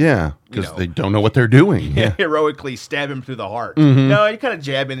in and, Yeah, because they don't know what they're doing. Yeah. heroically stab him through the heart. Mm-hmm. No, you kind of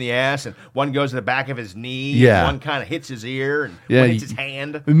jab in the ass, and one goes to the back of his knee, Yeah. and one kind of hits his ear, and one hits his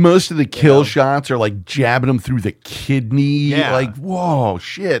hand. Most of the kill shots are like jabbing him through the kidney. Yeah. Like, whoa,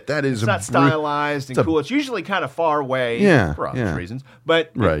 shit, that is... It's not stylized and cool. It's usually kind of far away for obvious reasons,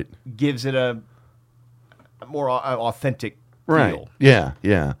 but it gives it a more authentic feel. Yeah. I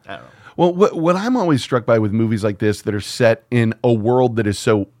don't know. Well, what I'm always struck by with movies like this that are set in a world that is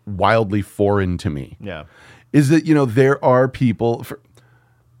so wildly foreign to me is that, there are people...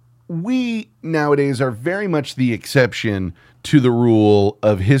 we nowadays are very much the exception to the rule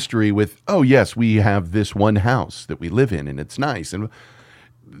of history with, oh, yes, we have this one house that we live in and it's nice. And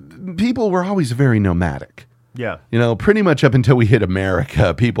people were always very nomadic. Yeah. Pretty much up until we hit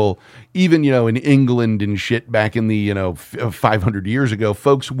America, people, even, in England and shit back in the, 500 years ago,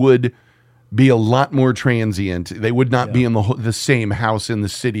 folks would be a lot more transient. They would not be in the same house in the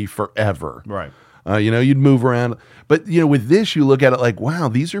city forever. Right. You'd move around. But, with this, you look at it like, wow,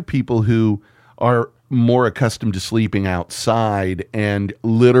 these are people who are more accustomed to sleeping outside and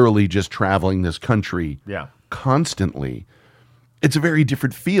literally just traveling this country constantly. It's a very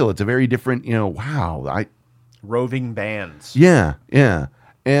different feel. It's a very different, wow. Roving bands. Yeah.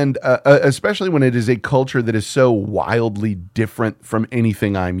 And especially when it is a culture that is so wildly different from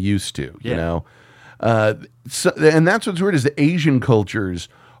anything I'm used to, you know? And that's what's weird is the Asian cultures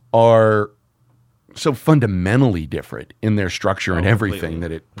are so fundamentally different in their structure and everything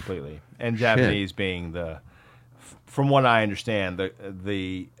completely. And Japanese being from what I understand,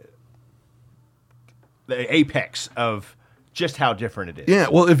 the apex of just how different it is. Yeah,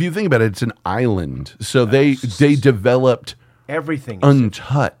 well, if you think about it, it's an island, so they developed everything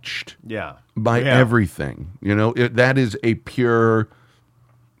untouched. By everything. That is a pure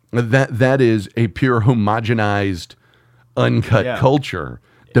homogenized, uncut culture.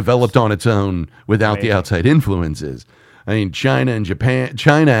 Developed on its own without the outside influences. I mean, China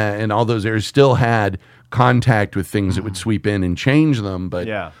and all those areas still had contact with things that would sweep in and change them. But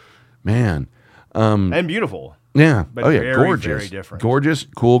man, and beautiful. Yeah. But gorgeous, very different. Gorgeous,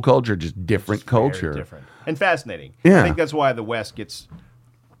 cool culture, just different culture. Very different and fascinating. Yeah. I think that's why the West gets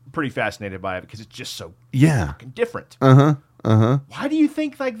pretty fascinated by it because it's just so fucking different. Why do you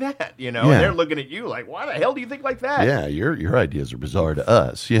think like that? And they're looking at you like, why the hell do you think like that? Yeah, your ideas are bizarre to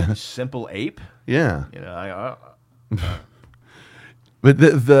us. Yeah, simple ape. Yeah, but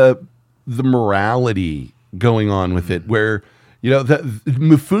the morality going on with it, where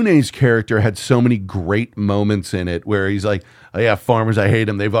Mifune's character had so many great moments in it, where he's like, oh yeah, farmers, I hate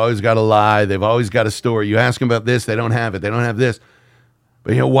them. They've always got to lie. They've always got a story. You ask them about this, they don't have it. They don't have this.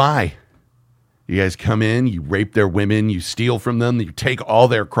 But why? You guys come in, you rape their women, you steal from them, you take all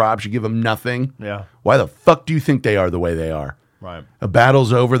their crops, you give them nothing. Yeah. Why the fuck do you think they are the way they are? Right. A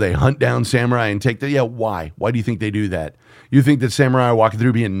battle's over, they hunt down samurai and take why? Why do you think they do that? You think that samurai are walking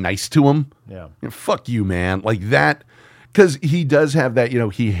through being nice to them? Yeah. Fuck you, man. Like that, because he does have that,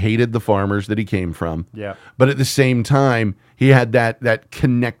 he hated the farmers that he came from. Yeah. But at the same time, he had that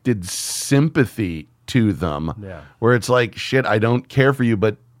connected sympathy to them. Yeah. Where it's like, shit, I don't care for you,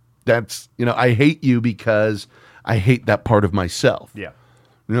 but that's, I hate you because I hate that part of myself. Yeah.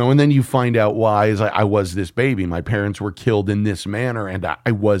 And then you find out why. Is like, I was this baby. My parents were killed in this manner, and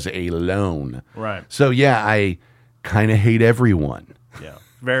I was alone. Right. So, I kind of hate everyone. Yeah.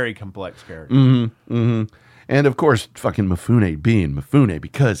 Very complex character. And, of course, fucking Mifune being Mifune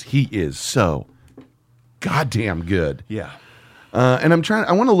because he is so goddamn good. Yeah. And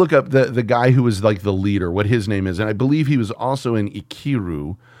I want to look up the guy who was like the leader, what his name is. And I believe he was also in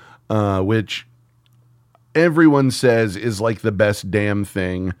Ikiru, which everyone says is like the best damn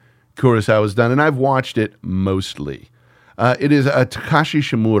thing Kurosawa's done. And I've watched it mostly. It is Takashi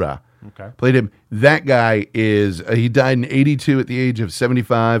Shimura. Okay. Played him. That guy is, he died in 1982 at the age of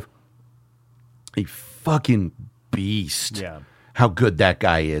 75. A fucking beast. Yeah. How good that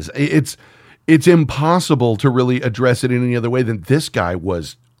guy is. It's impossible to really address it in any other way than this guy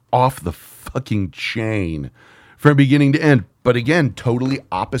was off the fucking chain from beginning to end. But again, totally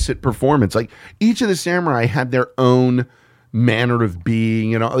opposite performance. Like each of the samurai had their own manner of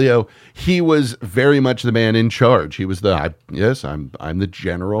being. He was very much the man in charge. He was I'm the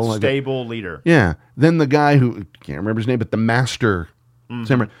general, stable leader. Yeah. Then the guy who can't remember his name, but the master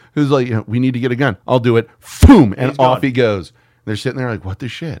samurai, who's like, we need to get a gun. I'll do it. Boom, and off he goes. They're sitting there like, what the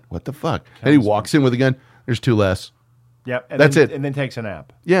shit? What the fuck? And he walks in with a gun. There's two less. Yep. And that's it. And then takes a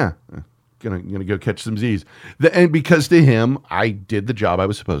nap. Yeah. Gonna go catch some Z's. And because to him, I did the job I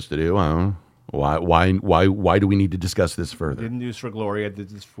was supposed to do. Why do we need to discuss this further? Didn't do this for glory. I did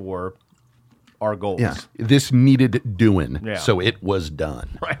this for our goals. Yeah, this needed doing, Yeah. so it was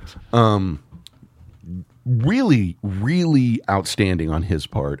done. Right. Really, really outstanding on his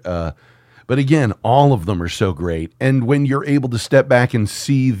part. But again, all of them are so great. And when you're able to step back and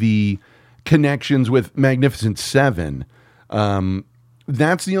see the connections with Magnificent Seven,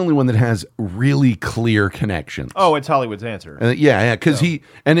 that's the only one that has really clear connections. Oh, it's Hollywood's answer. Yeah, because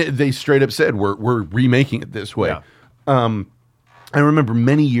they straight up said we're remaking it this way. Yeah. I remember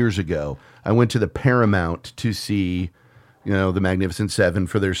many years ago, I went to the Paramount to see, the Magnificent Seven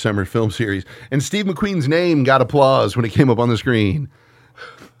for their summer film series, and Steve McQueen's name got applause when it came up on the screen.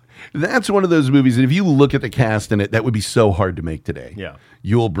 That's one of those movies that if you look at the cast in it, that would be so hard to make today. Yeah.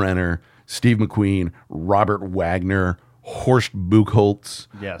 Yul Brynner, Steve McQueen, Robert Wagner, Horst Buchholz,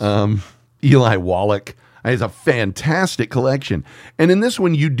 Yes. Eli Wallach. It's a fantastic collection. And in this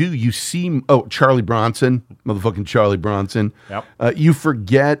one, you see, Charlie Bronson, motherfucking Charlie Bronson. Yep. You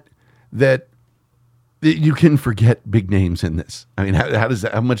forget that you can forget big names in this. I mean,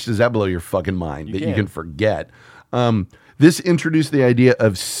 how much does that blow your fucking mind you can forget? This introduced the idea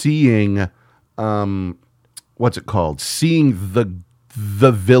of seeing, what's it called? Seeing the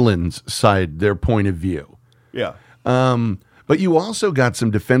villain's side, their point of view. Yeah. But you also got some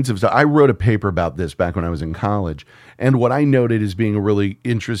defensive stuff. I wrote a paper about this back when I was in college. And what I noted as being a really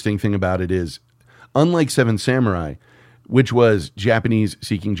interesting thing about it is, unlike Seven Samurai, which was Japanese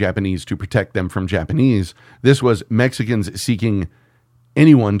seeking Japanese to protect them from Japanese, this was Mexicans seeking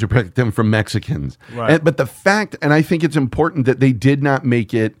anyone to protect them from Mexicans. Right. But the fact, and I think it's important that they did not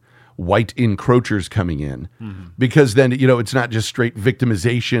make it white encroachers coming in, because then, it's not just straight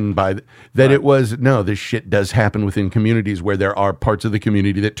victimization it was, no, this shit does happen within communities where there are parts of the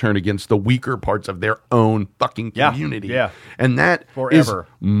community that turn against the weaker parts of their own fucking community. Yeah. And that Forever.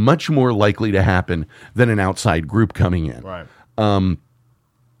 is much more likely to happen than an outside group coming in. Right.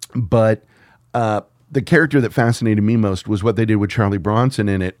 But the character that fascinated me most was what they did with Charlie Bronson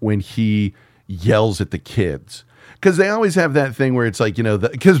in it when he yells at the kids. Because they always have that thing where it's like,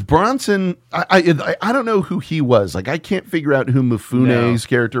 because Bronson, I don't know who he was. Like, I can't figure out who Mifune's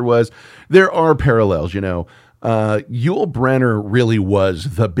character was. There are parallels, Yul Brynner really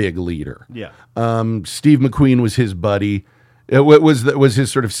was the big leader. Yeah. Steve McQueen was his buddy. It was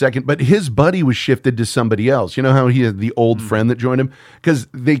his sort of second, but his buddy was shifted to somebody else. You know how he had the old friend that joined him? Because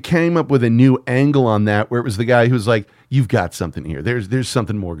they came up with a new angle on that, where it was the guy who was like, "You've got something here. There's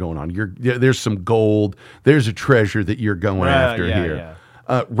something more going on. There's some gold. There's a treasure that you're going after here."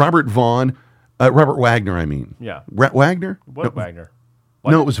 Yeah. Robert Wagner. I mean, Wagner. What Wagner?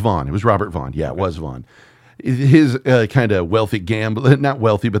 What? No, it was Vaughn. It was Robert Vaughn. Yeah, okay. It was Vaughn. His kind of wealthy gambler, not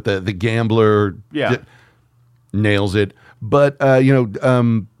wealthy, but the gambler. Yeah. Nails it. But,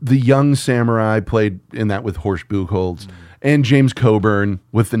 the young samurai played in that with Horst Buchholz, and James Coburn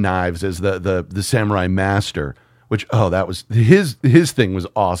with the knives as the samurai master, which, that was, his thing was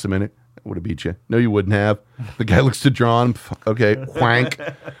awesome in it. I would have beat you. No, you wouldn't have. The guy looks to drawn. Okay, whank.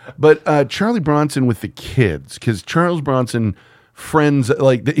 But Charlie Bronson with the kids, because Charles Bronson friends,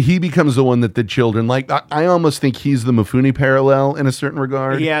 he becomes the one that the children like. I almost think he's the Mifune parallel in a certain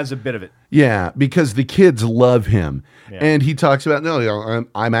regard. He has a bit of it. Yeah, because the kids love him. Yeah. And he talks about,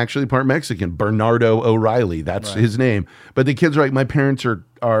 I'm actually part Mexican. Bernardo O'Reilly, that's his name. But the kids are like, my parents are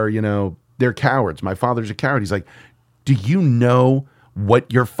they're cowards. My father's a coward. He's like, do you know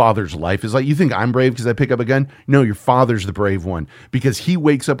what your father's life is like? You think I'm brave because I pick up a gun? No, your father's the brave one, because he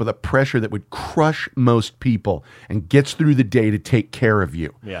wakes up with a pressure that would crush most people and gets through the day to take care of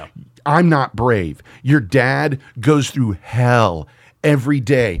you. Yeah. I'm not brave. Your dad goes through hell every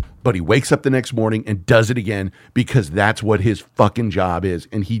day, but he wakes up the next morning and does it again because that's what his fucking job is,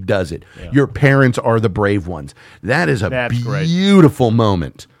 and he does it. Yeah. Your parents are the brave ones. That's beautiful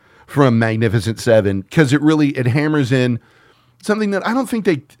moment from Magnificent Seven, because it hammers in something that I don't think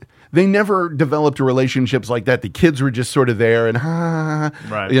they never developed relationships like that. The kids were just sort of there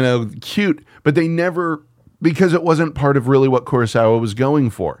and cute, but they never, because it wasn't part of really what Kurosawa was going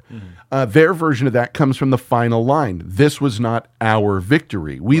for. Their version of that comes from the final line. This was not our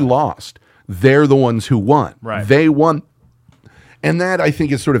victory. We lost. They're the ones who won. Right. They won. And that, I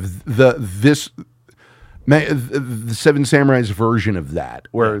think, is sort of the Seven Samurai's version of that,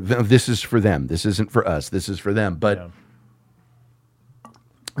 where this is for them. This isn't for us. This is for them. But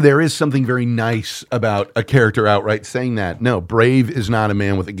there is something very nice about a character outright saying that. No, brave is not a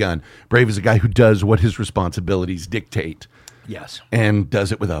man with a gun. Brave is a guy who does what his responsibilities dictate. Yes. And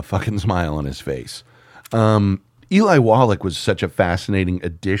does it with a fucking smile on his face. Eli Wallach was such a fascinating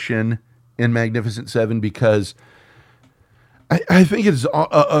addition in Magnificent Seven, because I think it's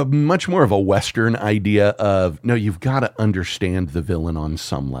a much more of a Western idea of, no, you've got to understand the villain on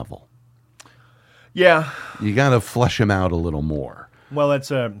some level. Yeah. You got to flesh him out a little more. Well,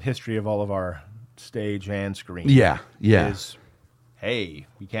 that's a history of all of our stage and screen. Yeah, yeah. Is, hey,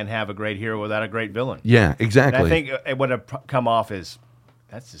 you can't have a great hero without a great villain. Yeah, exactly. And I think it would have come off as,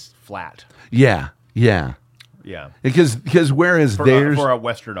 that's just flat. Yeah, yeah. Yeah. Because whereas there's... For a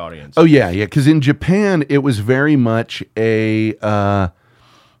Western audience. Oh, yeah, yeah. Because in Japan, it was very much a...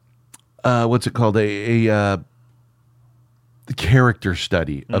 what's it called? A character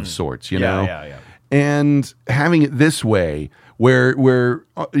study of sorts, you know? Yeah. And having it this way, where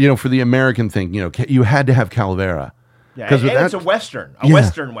for the American thing, you had to have Calavera. Yeah, and it's a Western,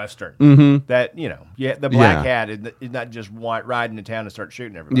 Western. Mm-hmm. That, the black hat is not just riding to town and start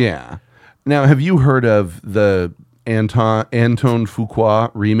shooting everybody. Yeah. Now, have you heard of the Anton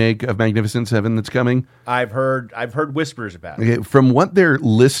Fuqua remake of Magnificent Seven that's coming? I've heard whispers about it. Okay, from what they're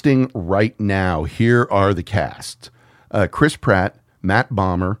listing right now, here are the cast. Chris Pratt, Matt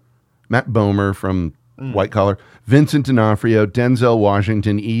Bomer from White Collar, Vincent D'Onofrio, Denzel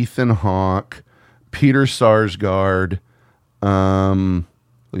Washington, Ethan Hawke, Peter Sarsgaard.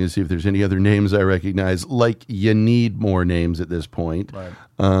 Let me see if there's any other names I recognize. Like, you need more names at this point. Right.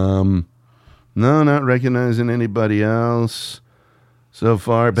 No, not recognizing anybody else so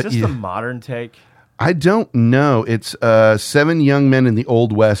far. Is this the modern take? I don't know. It's 7 young men in the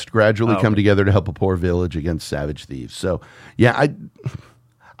Old West gradually come together to help a poor village against savage thieves. So, yeah,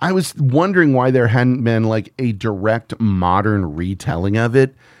 I was wondering why there hadn't been like a direct modern retelling of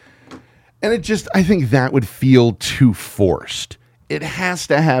it. And I think that would feel too forced. It has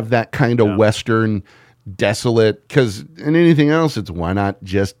to have that kind of Western desolate, because in anything else, it's why not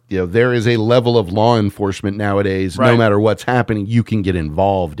just, there is a level of law enforcement nowadays, no matter what's happening, you can get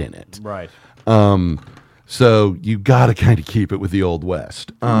involved in it. Right. So you got to kind of keep it with the Old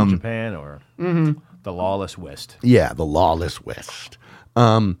West. Japan or the lawless West. Yeah, the lawless West.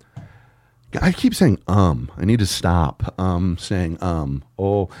 I keep saying I need to stop saying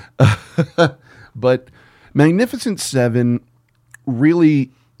oh. But Magnificent Seven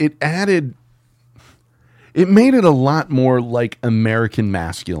really, it made it a lot more like American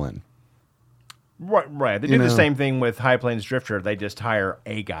masculine. Right. They do the same thing with High Plains Drifter. They just hire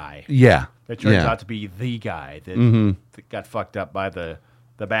a guy. Yeah. That turns out to be the guy that got fucked up by the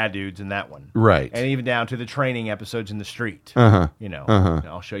bad dudes in that one. Right. And even down to the training episodes in the street. Uh-huh.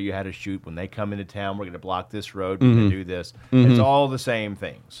 I'll show you how to shoot. When they come into town, we're going to block this road. We're going to do this. It's all the same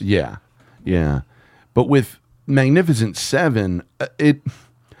things. Yeah. Yeah. But with Magnificent Seven,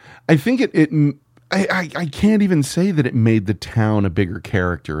 I think I can't even say that it made the town a bigger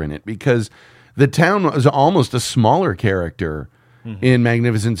character in it, because the town was almost a smaller character in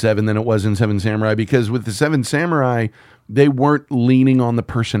Magnificent Seven than it was in Seven Samurai, because with the Seven Samurai, they weren't leaning on the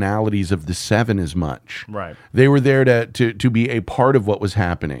personalities of the seven as much. Right. They were there to be a part of what was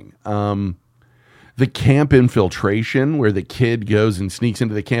happening. The camp infiltration, where the kid goes and sneaks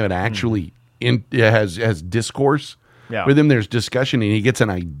into the camp and actually has discourse with him. There's discussion and he gets an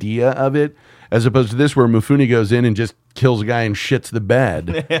idea of it, as opposed to this where Mifune goes in and just kills a guy and shits the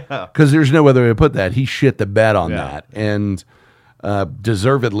bed. Because there's no other way to put that. He shit the bed on that, and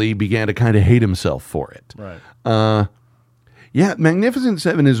deservedly began to kind of hate himself for it. Right. Yeah, Magnificent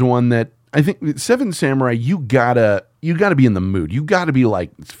Seven is one that I think Seven Samurai, you gotta be in the mood. You gotta be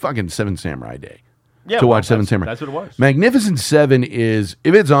like, it's fucking Seven Samurai Day. To watch Seven Samurai. That's what it was. Magnificent Seven is,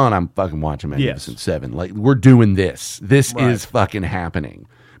 if it's on, I'm fucking watching Magnificent Seven. Like, we're doing this. This is fucking happening.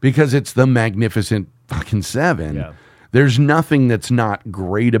 Because it's the Magnificent fucking Seven. Yeah. There's nothing that's not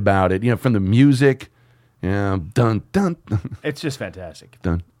great about it. From the music, dun, dun, dun. It's just fantastic.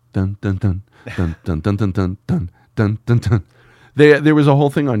 Dun, dun, dun, dun, dun, dun, dun, dun, dun, dun, dun, dun, dun. There was a whole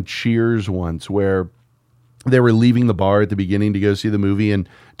thing on Cheers once where they were leaving the bar at the beginning to go see the movie and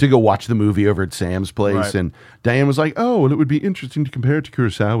to go watch the movie over at Sam's place. Right. And Diane was like, oh, and it would be interesting to compare it to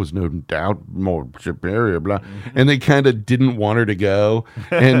Kurosawa's, no doubt more superior, blah. And they kind of didn't want her to go.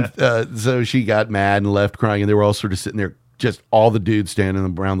 And so she got mad and left crying. And they were all sort of sitting there, just all the dudes standing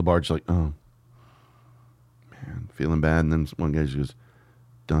around the bar, just like, oh, man, feeling bad. And then one guy just goes,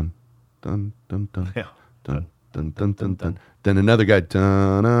 dun, dun, dun, dun, dun, dun, dun, dun, dun. Then another guy,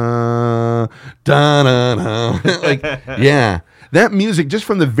 dun, dun, dun, dun. Like, yeah, that music just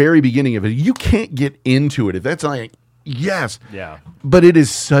from the very beginning of it, you can't get into it if that's like, yes, but it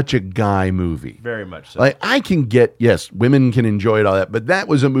is such a guy movie, very much so. Like, I can get, yes, women can enjoy it, all that, but that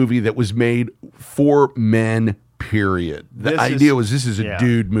was a movie that was made for men. Period. The idea was this is a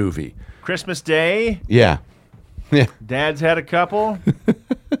dude movie. Christmas Day. Yeah. Dad's had a couple.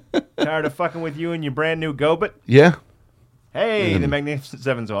 Tired of fucking with you and your brand new Gobit. Yeah. Hey, the Magnificent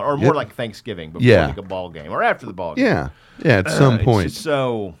Seven's on. Or more like Thanksgiving before like a ball game. Or after the ball game. Yeah. Yeah, at some point. It's just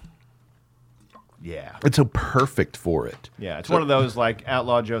so... Yeah. It's so perfect for it. Yeah, it's one of those like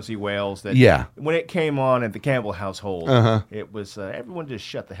Outlaw Josie Wales that when it came on at the Campbell household, it was everyone just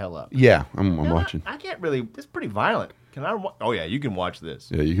shut the hell up. Yeah, I'm watching. I can't really. It's pretty violent. Can I? Oh yeah, you can watch this.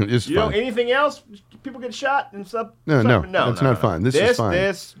 Yeah, you can. It's you fine. know anything else? People get shot and stuff. No, it's not fine. This is fine.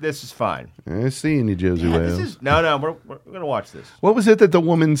 This is fine. I see you, Josie Wales. We're gonna watch this. What was it that the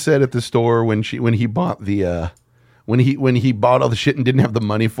woman said at the store when he bought the when he bought all the shit and didn't have the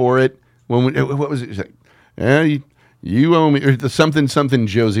money for it? What was it? She's like, yeah, you owe me or the something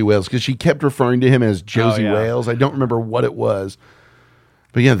Josie Wales, because she kept referring to him as Josie Wales. I don't remember what it was,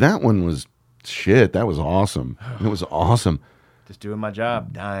 but yeah, that one was shit. That was awesome. It was awesome. Just doing my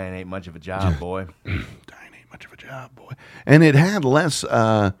job. Dying ain't much of a job, boy. Dying ain't much of a job, boy. And it had less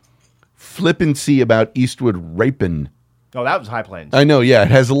flippancy about Eastwood raping. Oh, that was High Plains. I know. Yeah,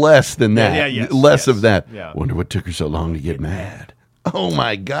 it has less than that. Yeah, less of that. Yeah. Wonder what took her so long to get mad. Oh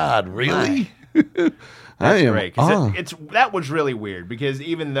my God! Really? That's great. That was really weird because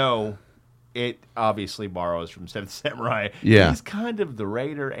even though it obviously borrows from Seventh Samurai, he's kind of the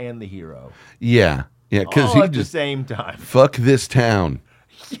raider and the hero. Yeah, because he at the same time. Fuck this town.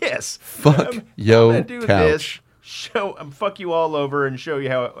 Yes. Fuck yo do couch. Fuck you all over and show you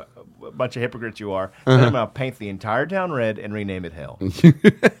how a bunch of hypocrites you are. Then I'm gonna paint the entire town red and rename it Hell.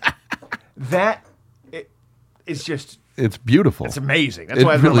 It's just. It's beautiful. It's amazing. That's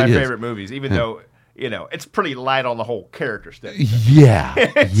why it's one of my favorite movies, even though, it's pretty light on the whole character stuff.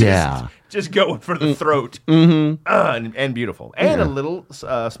 Yeah. Just going for the throat. And beautiful. And a little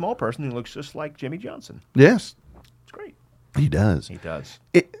small person who looks just like Jimmy Johnson. Yes. It's great. He does.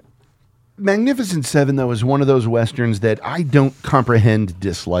 Magnificent Seven, though, is one of those Westerns that I don't comprehend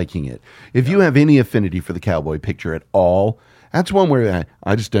disliking it. If you have any affinity for the cowboy picture at all, that's one where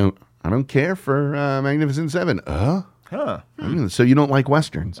I just don't. I don't care for Magnificent Seven. So you don't like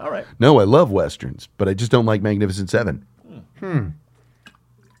Westerns? All right. No, I love Westerns, but I just don't like Magnificent Seven.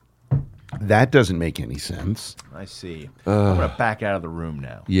 That doesn't make any sense. I see. I'm going to back out of the room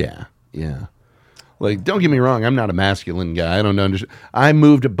now. Yeah. Like, don't get me wrong, I'm not a masculine guy. I don't understand. I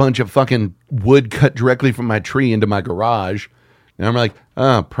moved a bunch of fucking wood cut directly from my tree into my garage, and I'm like,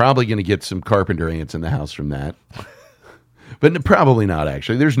 probably going to get some carpenter ants in the house from that. But probably not,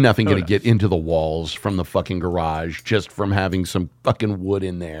 actually. There's nothing going to get into the walls from the fucking garage just from having some fucking wood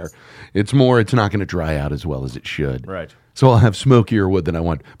in there. It's not going to dry out as well as it should. Right. So I'll have smokier wood than I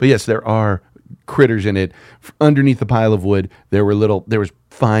want. But yes, there are critters in it. Underneath the pile of wood, there was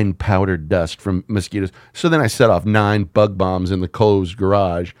fine powdered dust from mosquitoes. So then I set off 9 bug bombs in the closed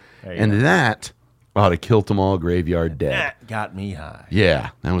garage. And that ought to kill them all graveyard dead. That got me high. Yeah,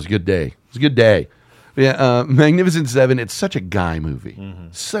 that was a good day. It was a good day. Yeah, Magnificent Seven, it's such a guy movie.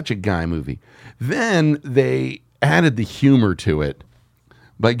 Such a guy movie. Then they added the humor to it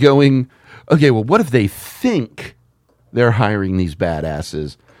by going, okay, well, what if they think they're hiring these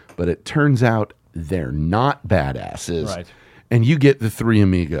badasses, but it turns out they're not badasses? Right. And you get The Three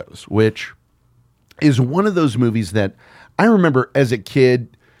Amigos, which is one of those movies that I remember as a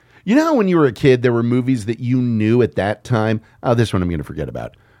kid. You know how when you were a kid, there were movies that you knew at that time, this one I'm going to forget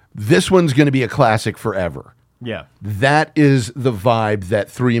about. This one's going to be a classic forever. Yeah. That is the vibe that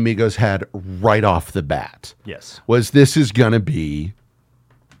Three Amigos had right off the bat. Yes. This is going to be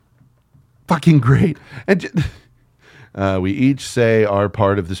fucking great. And we each say our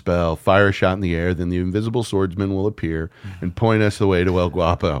part of the spell, fire a shot in the air, then the invisible swordsman will appear and point us the way to El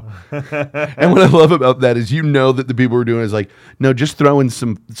Guapo. And what I love about that is that the people who are doing it is like, no, just throw in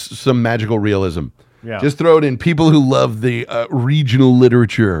some magical realism. Yeah. Just throw it in. People who love the regional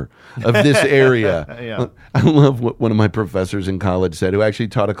literature of this area. Yeah. I love what one of my professors in college said, who actually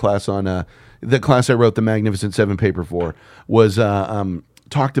taught a class on the class I wrote the Magnificent Seven paper for, was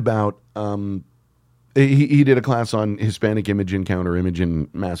talked about. He did a class on Hispanic image and counter image in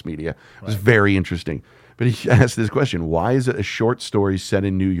mass media. It was very interesting. But he asked this question: why is a short story set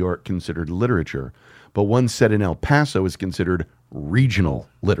in New York considered literature, but one set in El Paso is considered regional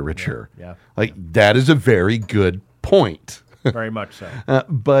literature? Yeah. Like, that is a very good point. Very much so.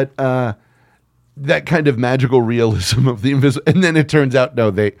 But that kind of magical realism of the invisible, and then it turns out,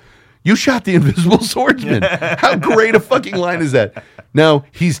 you shot the invisible swordsman. How great a fucking line is that? No,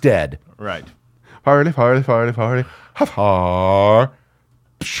 he's dead. Right. Harley, Harley, Harley, Harley, har.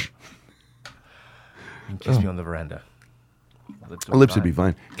 Kiss me on the veranda. Lips would be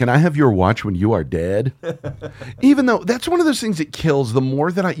fine. Can I have your watch when you are dead? Even though that's one of those things that kills the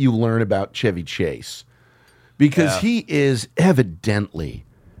more that you learn about Chevy Chase. Because he is evidently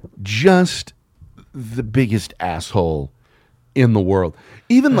just the biggest asshole in the world.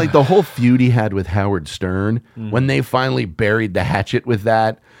 Even like the whole feud he had with Howard Stern when they finally buried the hatchet with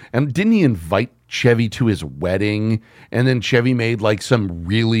that. And didn't he invite Chevy to his wedding? And then Chevy made like some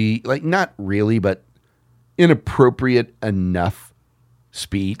really, like not really, but inappropriate enough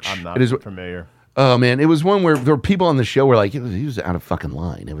speech. I'm not familiar. Oh man, it was one where there were people on the show were like, he was out of fucking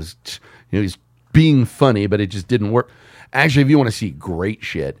line. It was, he's being funny, but it just didn't work. Actually, if you want to see great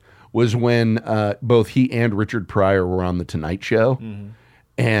shit, was when both he and Richard Pryor were on the Tonight Show,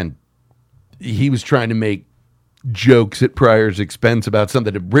 and he was trying to make jokes at Pryor's expense about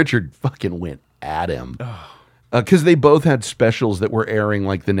something, and Richard fucking went at him. Because they both had specials that were airing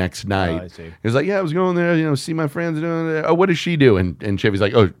like the next night. I see. He was like, yeah, I was going there, see my friends doing it. Oh, what does she do? And Chevy's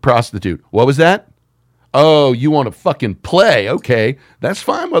like, oh, prostitute. What was that? Oh, you want to fucking play? Okay, that's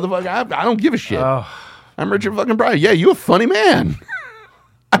fine, motherfucker. I don't give a shit. I'm Richard fucking Pryor. Yeah, you a funny man.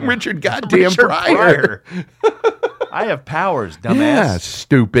 I'm Richard goddamn Pryor. I have powers, dumbass. Yeah,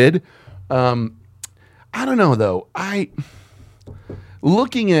 stupid. I don't know though.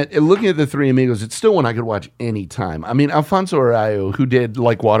 Looking at the Three Amigos, it's still one I could watch any time. I mean, Alfonso Araujo, who did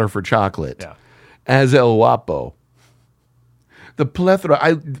like Water for Chocolate, as El Guapo. The plethora.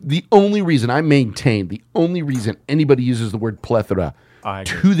 The only reason anybody uses the word plethora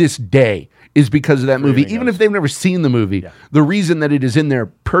to this day is because of that movie. Even if they've never seen the movie, the reason that it is in their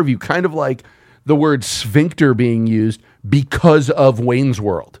purview, kind of like the word sphincter being used because of Wayne's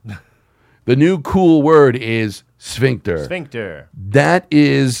World. The new cool word is sphincter. Sphincter.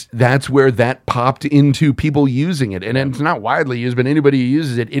 That's where that popped into people using it. And it's not widely used, but anybody who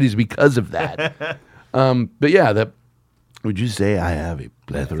uses it, it is because of that. But yeah, would you say I have a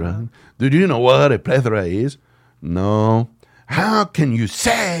plethora? Do you know what a plethora is? No. How can you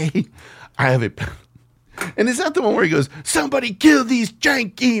say I have a plethora? And is that the one where he goes, somebody kill these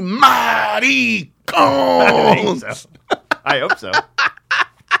janky maricons? I hope so.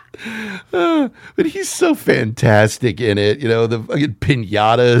 But he's so fantastic in it. The fucking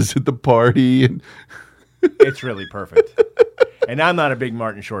pinatas at the party. And it's really perfect. And I'm not a big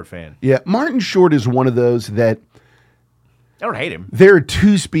Martin Short fan. Yeah, Martin Short is one of those that... I don't hate him. There are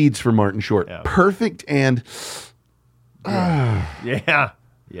two speeds for Martin Short. Yeah. Perfect and... Yeah.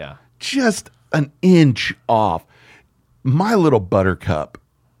 Just an inch off. My Little Buttercup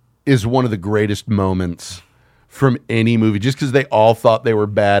is one of the greatest moments from any movie, just because they all thought they were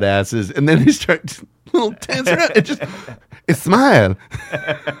badasses, and then they start little dance around. It smile.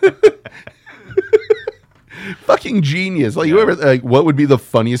 Fucking genius. Like whoever, like, what would be the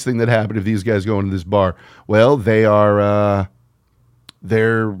funniest thing that happened if these guys go into this bar? Well, they are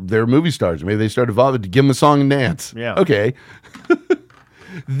they're movie stars. Maybe they start evolving to give them a song and dance. Yeah. Okay.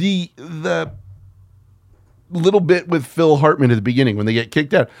 The little bit with Phil Hartman at the beginning when they get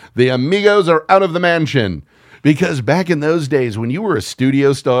kicked out. The amigos are out of the mansion. Because back in those days, when you were a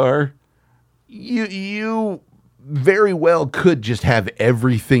studio star, you very well could just have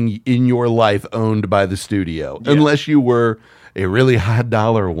everything in your life owned by the studio, unless you were a really high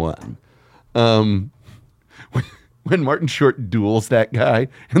dollar one. When Martin Short duels that guy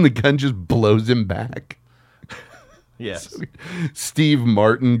and the gun just blows him back. Yes. So, Steve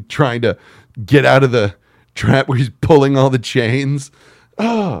Martin trying to get out of the trap where he's pulling all the chains.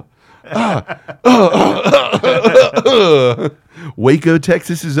 Waco,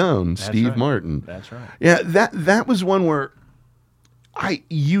 Texas's own Steve Martin. That's right. Yeah, that was one where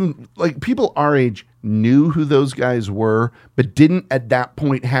people our age knew who those guys were, but didn't at that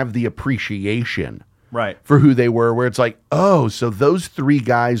point have the appreciation for who they were, where it's like, oh, so those three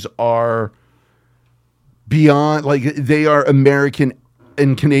guys are beyond, like, they are American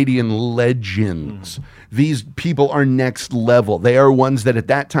and Canadian legends. These people are next level. They are ones that at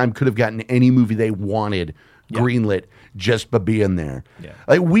that time could have gotten any movie they wanted greenlit just by being there. Yeah.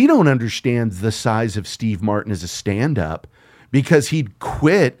 Like, we don't understand the size of Steve Martin as a stand-up because he'd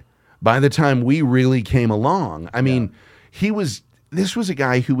quit by the time we really came along. I mean, this was a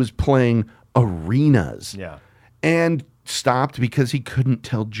guy who was playing arenas and stopped because he couldn't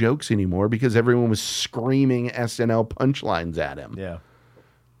tell jokes anymore because everyone was screaming SNL punchlines at him. Yeah.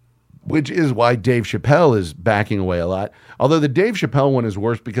 Which is why Dave Chappelle is backing away a lot. Although the Dave Chappelle one is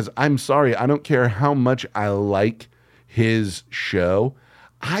worse because I'm sorry, I don't care how much I like his show.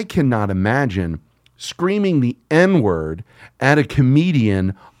 I cannot imagine screaming the N-word at a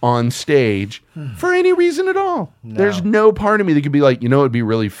comedian on stage for any reason at all. No. There's no part of me that could be like, it'd be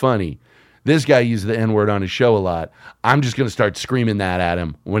really funny. This guy uses the N-word on his show a lot. I'm just going to start screaming that at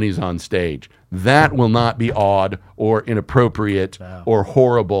him when he's on stage. That will not be odd or inappropriate or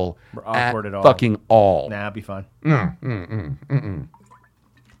horrible or awkward at all. Fucking all. Nah, it'll be fun. Can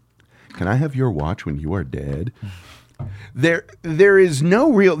I have your watch when you are dead? There is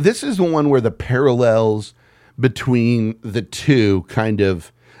no real. This is the one where the parallels between the two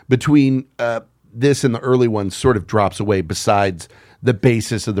between this and the early ones sort of drops away. Besides the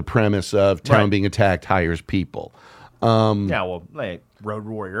basis of the premise of town being attacked hires people. Like Road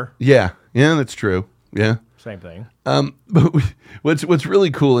Warrior. Yeah, that's true. Yeah, same thing. But what's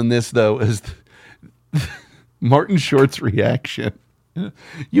really cool in this though is Martin Short's reaction.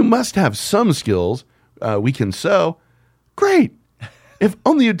 You must have some skills. We can sew. Great. If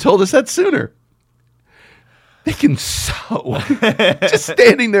only you told us that sooner. They can sew. Just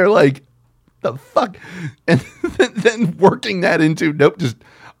standing there like, the fuck? And then working that into, just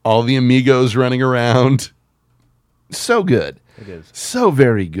all the amigos running around. So good. It is. So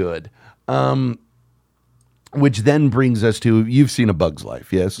very good. Which then brings us to, you've seen A Bug's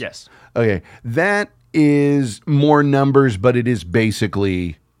Life, yes? Yes. Okay. That is more numbers, but it is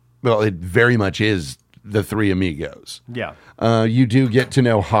basically, it very much is the three amigos. Yeah. You do get to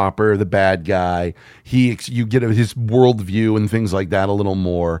know Hopper, the bad guy. You get his worldview and things like that a little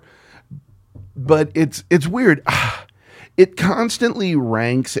more. But it's weird. It constantly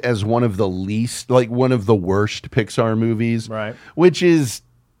ranks as one of the one of the worst Pixar movies. Right. Which is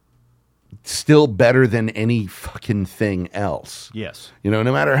still better than any fucking thing else. Yes. No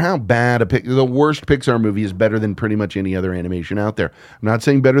matter how bad the worst Pixar movie is better than pretty much any other animation out there. I'm not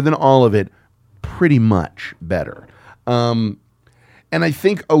saying better than all of it, pretty much better. And I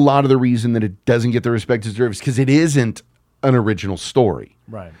think a lot of the reason that it doesn't get the respect it deserves is because it isn't an original story.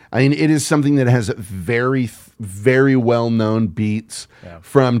 Right. I mean, it is something that has very, very well-known beats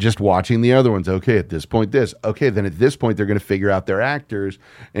from just watching the other ones. Okay, at this point, this. Okay, then at this point, they're going to figure out their actors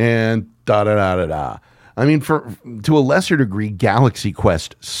and da-da-da-da-da. I mean, to a lesser degree, Galaxy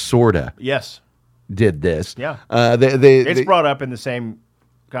Quest sorta did this. Yeah. It's brought up in the same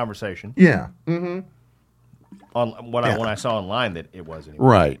conversation. Yeah. Mm-hmm. When I saw online that it was anyway.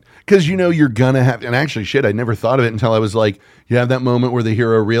 Right. Because you're going to have, and actually shit, I never thought of it until I was like, you have that moment where the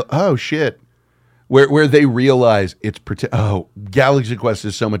hero where they realize it's, Galaxy Quest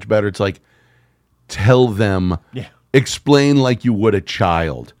is so much better. It's like, tell them, explain like you would a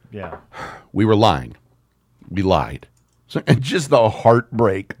child. Yeah. We were lying. We lied. So, and just the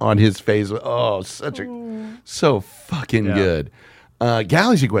heartbreak on his face. Oh, so fucking good.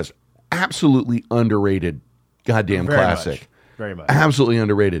 Galaxy Quest, absolutely underrated. Goddamn classic. Very much. Absolutely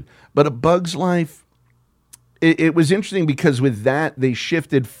underrated. But A Bug's Life, it was interesting because with that, they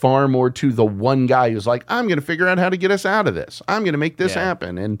shifted far more to the one guy who's like, I'm going to figure out how to get us out of this. I'm going to make this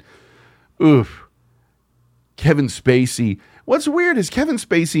happen. And, Kevin Spacey. What's weird is Kevin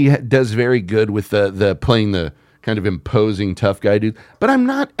Spacey does very good with the playing the kind of imposing tough guy dude. But I'm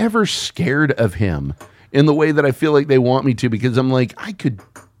not ever scared of him in the way that I feel like they want me to, because I'm like, I could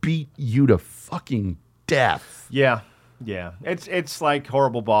beat you to fucking death. Yeah. It's like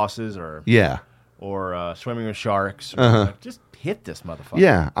Horrible Bosses or Swimming with Sharks. Like, just hit this motherfucker.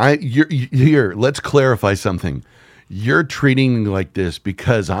 Yeah, let's clarify something. You're treating me like this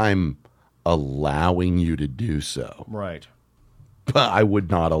because I'm allowing you to do so. Right. But I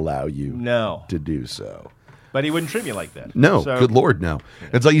would not allow you to do so. But he wouldn't treat me like that. No, good Lord, no.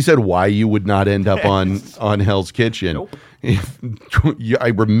 It's like you said, why you would not end up on Hell's Kitchen. Nope. I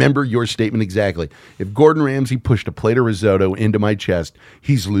remember your statement exactly. If Gordon Ramsay pushed a plate of risotto into my chest,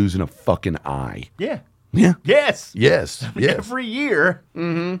 he's losing a fucking eye. Yeah. Yeah. Yes. Yes. Every year,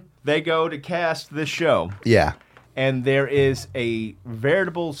 they go to cast this show. Yeah. And there is a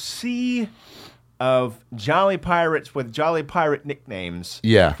veritable sea of Jolly Pirates with Jolly Pirate nicknames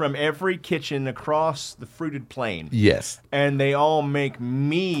from every kitchen across the fruited plain. Yes. And they all make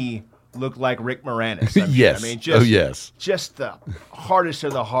me look like Rick Moranis. Yes. I mean, just the hardest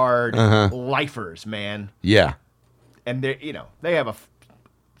of the hard lifers, man. Yeah. And they have a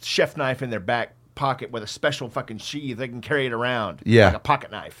chef knife in their back pocket with a special fucking sheath. They can carry it around like a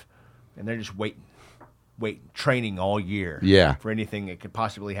pocket knife. And they're just waiting, training all year for anything that could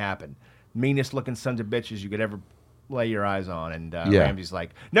possibly happen. Meanest looking sons of bitches you could ever lay your eyes on. And Ramsey's like,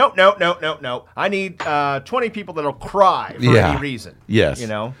 no. I need 20 people that'll cry for any reason. Yes.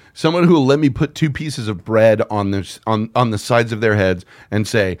 Someone who will let me put 2 pieces of bread on the sides of their heads and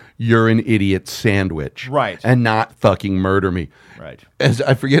say, you're an idiot sandwich. Right. And not fucking murder me. Right. As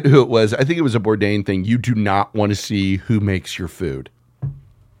I forget who it was. I think it was a Bourdain thing. You do not want to see who makes your food.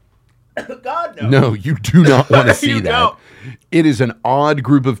 God, no. No, you do not want to see that. Don't. It is an odd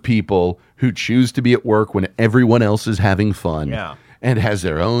group of people who choose to be at work when everyone else is having fun. Yeah. And has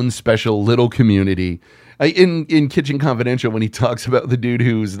their own special little community. In Kitchen Confidential, when he talks about the dude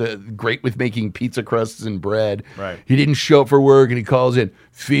who's great with making pizza crusts and bread, right. He didn't show up for work and he calls in,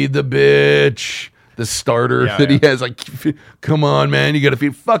 feed the bitch. the starter Yeah, that he has. Like, come on, man, you got to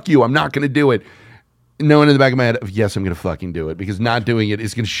feed. Fuck you, I'm not going to do it. Knowing in the back of my head, yes, I'm going to fucking do it because not doing it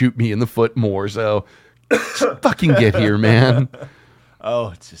is going to shoot me in the foot more. So, just fucking get here, man. Oh,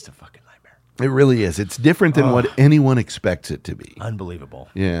 it's just a fucking nightmare. It really is. It's different than what anyone expects it to be. Unbelievable.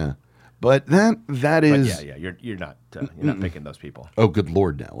 Yeah, but that is. But yeah. You're not picking those people. Oh, good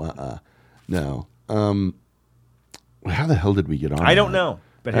Lord, no. No. How the hell did we get on? I don't know,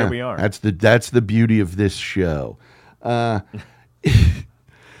 but here we are. That's the beauty of this show.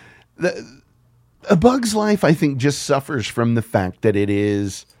 A Bug's Life, I think, just suffers from the fact that it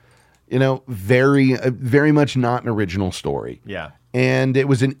is, very, very much not an original story. Yeah. And it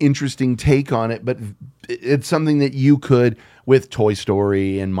was an interesting take on it, but it's something that you could, with Toy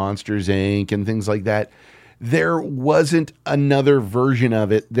Story and Monsters, Inc. and things like that, there wasn't another version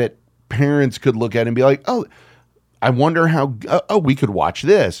of it that parents could look at and be like, oh, I wonder how, we could watch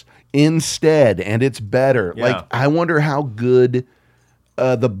this instead, and it's better. Yeah. Like, I wonder how good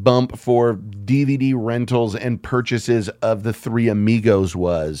the bump for DVD rentals and purchases of The Three Amigos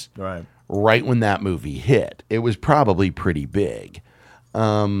was right when that movie hit. It was probably pretty big.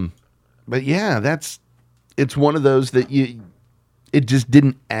 But yeah, it's one of those that it just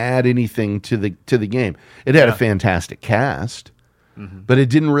didn't add anything to the game. It had a fantastic cast, but it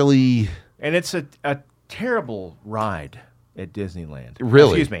didn't really. And it's a terrible ride at Disneyland.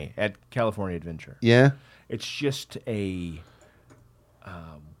 Really? Excuse me, at California Adventure. Yeah. It's just a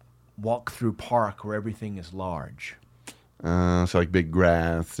walk-through park where everything is large. So like big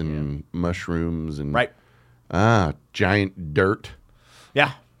grass and mushrooms and giant dirt.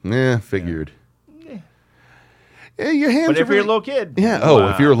 Yeah. Yeah, figured. Yeah, your hands. But if you're a little kid,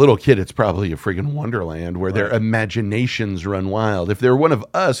 if you're a little kid, it's probably a friggin' wonderland where their imaginations run wild. If they're one of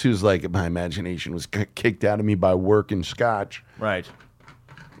us who's like, my imagination was kicked out of me by work and scotch. Right.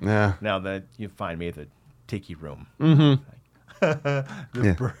 Yeah. Now that you find me at the tiki room. Mm-hmm.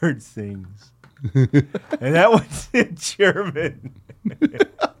 The bird sings. And that was in German.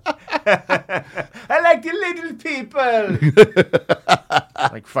 I like the little people.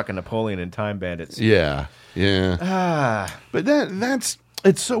 Like fucking Napoleon and Time Bandits. Yeah. But that's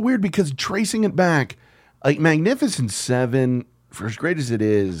it's so weird because tracing it back, like Magnificent Seven, for as great as it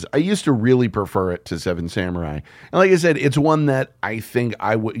is, I used to really prefer it to Seven Samurai. And like I said, it's one that I think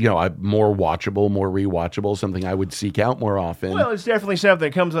I would, more watchable, more rewatchable, something I would seek out more often. Well, it's definitely something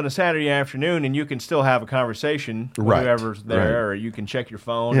that comes on a Saturday afternoon and you can still have a conversation with whoever's there, or you can check your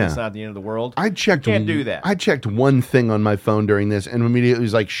phone. Yeah. It's not the end of the world. Can't do that. I checked one thing on my phone during this and immediately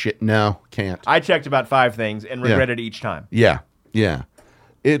was like, shit, no, can't. I checked about 5 things and regretted each time. Yeah.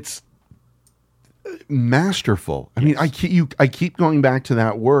 It's masterful. I mean, I keep going back to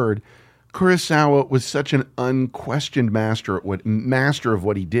that word. Kurosawa was such an unquestioned master of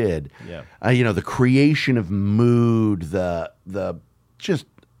what he did. Yeah. The creation of mood, the just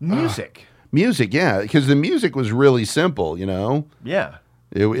music. Music, yeah, because the music was really simple, Yeah.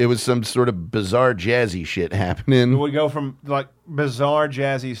 It was some sort of bizarre jazzy shit happening. We go from like bizarre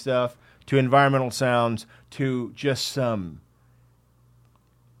jazzy stuff to environmental sounds to just some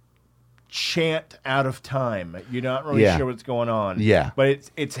chant out of time. You're not really sure what's going on. Yeah.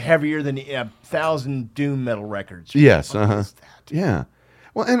 But it's heavier than 1,000 doom metal records. Yes. Yeah.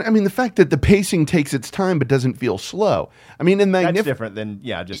 Well, and I mean, the fact that the pacing takes its time but doesn't feel slow. I mean, that's different than,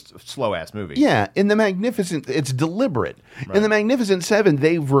 just a slow-ass movie. Yeah. In the Magnificent, it's deliberate. Right. In the Magnificent Seven,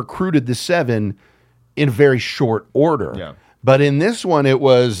 they've recruited the Seven in very short order. Yeah. But in this one, it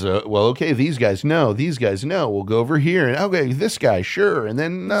was, okay, these guys know. We'll go over here. And, okay, this guy, sure. And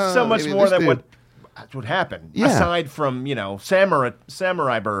then... so much more than what would happen. Yeah. Aside from,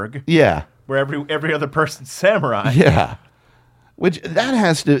 Samuraiburg. Yeah. Where every other person's samurai. Yeah. Which, that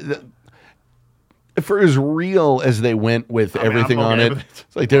has to... For as real as they went with everything on it,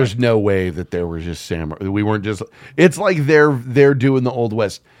 it's like there's no way that there were just samurai. We weren't just... It's like they're doing the Old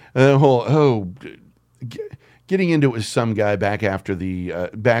West. Getting into it with some guy back after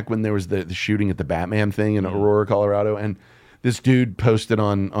back when there was the shooting at the Batman thing in Aurora, Colorado, and this dude posted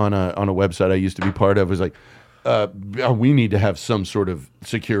on a website I used to be part of, was like, we need to have some sort of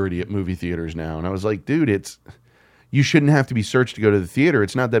security at movie theaters now. And I was like, dude, you shouldn't have to be searched to go to the theater.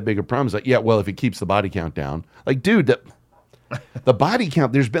 It's not that big a problem. It's like, yeah, well, if it keeps the body count down. Like, dude, the body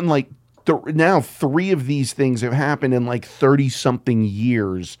count, there's been like now 3 of these things have happened in like 30-something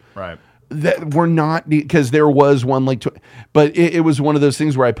years. Right. That were not, because there was one but it was one of those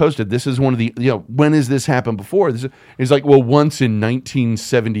things where I posted, this is one of the, when has this happened before? It's like, well, once in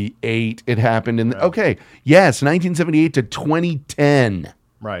 1978 it happened. And okay, yes, 1978 to 2010.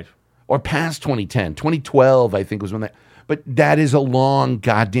 Right. Or past 2010. 2012, I think, was when that. But that is a long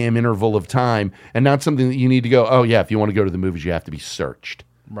goddamn interval of time and not something that you need to go, oh, yeah, if you want to go to the movies, you have to be searched.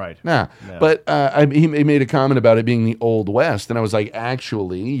 Right. Nah. No. But he made a comment about it being the Old West. And I was like,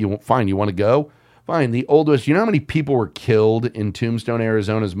 actually, you want to go? Fine. The Old West. You know how many people were killed in Tombstone,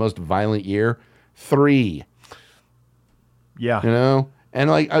 Arizona's most violent year? 3. Yeah. You know? And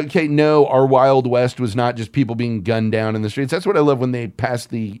like, okay, no, our Wild West was not just people being gunned down in the streets. That's what I love when they pass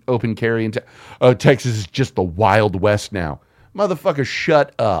the open carry. Texas is just the Wild West now. Motherfucker,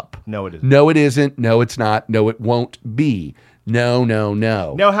 shut up. No, it isn't. No, it isn't. No, it's not. No, it won't be. No.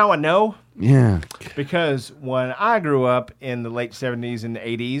 Know how I know? Yeah. Because when I grew up in the late 70s and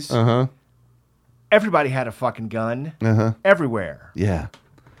 80s, Uh-huh. everybody had a fucking gun everywhere. Yeah.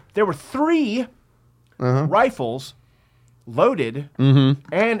 There were 3 rifles loaded and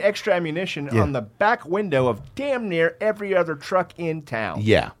extra ammunition on the back window of damn near every other truck in town.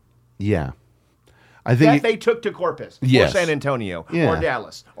 Yeah. I think that they took to Corpus Yes. or San Antonio Yeah. or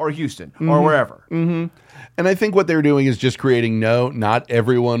Dallas or Houston or wherever. and I think what they're doing is just creating not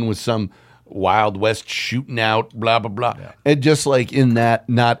everyone was some Wild West shooting out, blah, blah, blah. Yeah. And just like in that,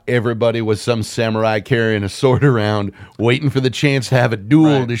 not everybody was some samurai carrying a sword around, waiting for the chance to have a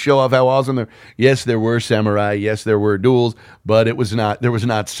duel to show off how awesome they're. Yes, there were samurai. Yes, there were duels, but there was not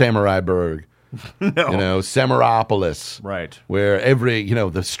Samuraiburg. No. Samuraipolis. Right. Where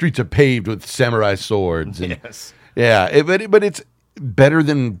the streets are paved with samurai swords. And, Yes. Yeah, but it's better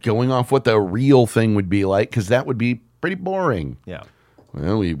than going off what the real thing would be like, because that would be pretty boring. Yeah.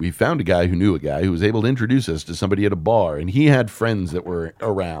 Well, we found a guy who knew a guy who was able to introduce us to somebody at a bar, and he had friends that were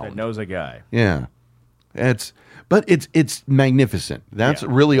around. That knows a guy. Yeah, it's magnificent. That's Yeah,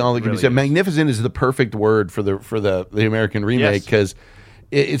 really all that can really be said. is. Magnificent is the perfect word for the American remake, Yes. because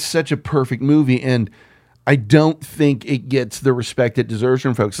it's such a perfect movie, and I don't think it gets the respect it deserves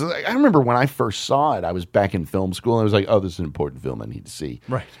from folks. I remember when I first saw it, I was back in film school, and I was like, oh, this is an important film I need to see.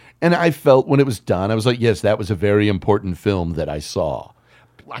 Right. And I felt when it was done, I was like, yes, that was a very important film that I saw.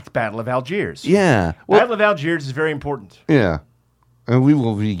 Like Battle of Algiers. Yeah. Battle of Algiers is very important. Yeah. And we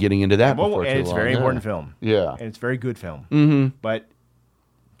will be getting into that before And too it's a long. very Yeah. important film. Yeah. And it's a very good film. Mm-hmm. But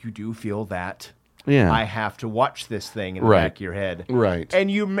you do feel that I have to watch this thing in the back of your head. Right.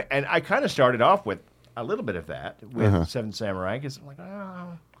 And I kind of started off with a little bit of that with Seven Samurai, because I'm like,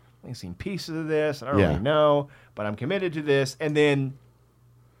 oh, I've seen pieces of this. I don't really know, but I'm committed to this. And then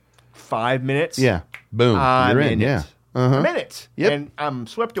 5 minutes. Yeah. Boom. I'm You're in. it. Yeah. I'm in it. Yep. And I'm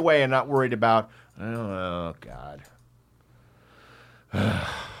swept away and not worried about, oh, God.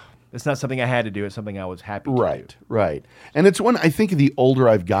 It's not something I had to do. It's something I was happy to do. Right. And it's one, I think the older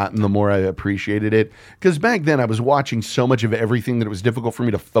I've gotten, the more I appreciated it. Because back then I was watching so much of everything that it was difficult for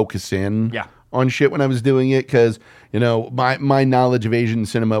me to focus in on shit when I was doing it. Because, my knowledge of Asian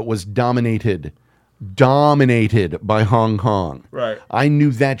cinema was dominated by Hong Kong. Right. I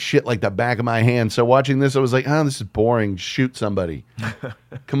knew that shit like the back of my hand. So watching this, I was like, oh, this is boring. Shoot somebody.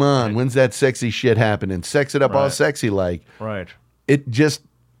 Come on. When's that sexy shit happening? Sex it up all sexy like. Right. It just...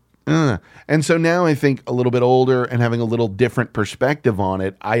 And so now I think a little bit older and having a little different perspective on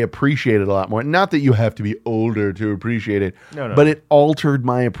it, I appreciate it a lot more. Not that you have to be older to appreciate it, but it altered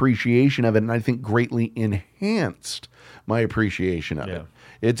my appreciation of it, and I think greatly enhanced my appreciation of it.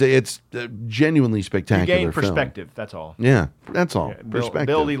 It's a genuinely spectacular You gain film. perspective, that's all. Yeah, that's all. Yeah, Perspective.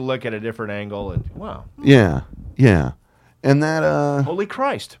 ability to look at a different angle, and wow. Yeah. And that, Holy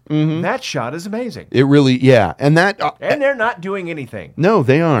Christ. That shot is amazing. it really, and that, And they're not doing anything. no,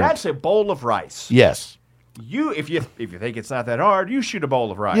 they aren't. That's a bowl of rice. Yes. If you think it's not that hard, you shoot a bowl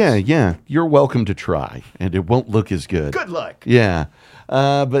of rice. Yeah. You're welcome to try, and it won't look as good. Good luck. Yeah.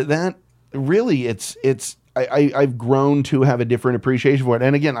 But that really, I've grown to have a different appreciation for it.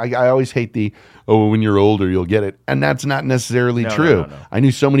 And again, I always hate when you're older, you'll get it. And that's not necessarily true. No. I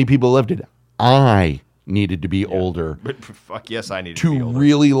knew so many people loved it. I needed to be older But fuck yes, I need to to be older.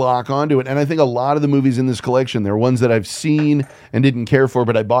 really lock onto it. And I think a lot of the movies in this collection, they're ones that I've seen and didn't care for,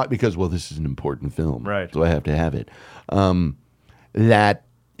 but I bought because, well, this is an important film. Right. So I have to have it. That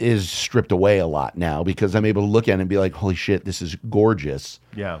is stripped away a lot now because I'm able to look at it and be like, holy shit, this is gorgeous.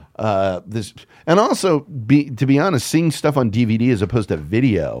 Yeah. And also, to be honest, seeing stuff on DVD as opposed to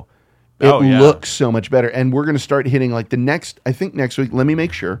video, it looks so much better. And we're going to start hitting like next week, let me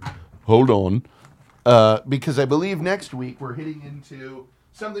make sure. Hold on. Because I believe next week we're hitting into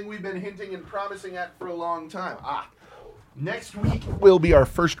something we've been hinting and promising at for a long time. Next week will be our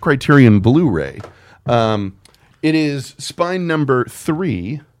first Criterion Blu-ray. It is spine number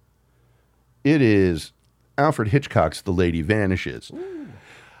 3. It is Alfred Hitchcock's The Lady Vanishes. Ooh.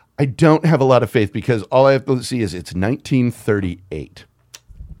 I don't have a lot of faith because all I have to see is it's 1938.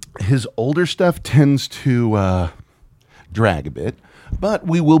 His older stuff tends to drag a bit, but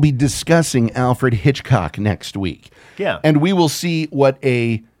we will be discussing Alfred Hitchcock next week. Yeah. And we will see what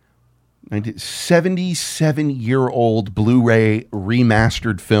a 77-year-old Blu-ray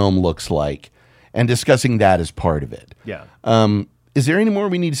remastered film looks like, and discussing that as part of it. Yeah. Is there any more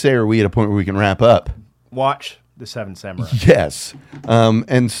we need to say, or are we at a point where we can wrap up? Watch The Seven Samurai. Yes.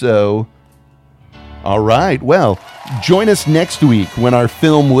 And so, all right. Well, join us next week when our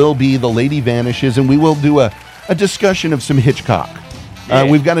film will be The Lady Vanishes, and we will do a discussion of some Hitchcock. Yeah.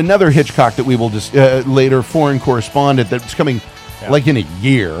 We've got another Hitchcock that we will just later, Foreign Correspondent, that's coming like in a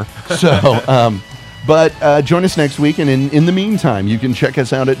year. So, but join us next week, and in the meantime, you can check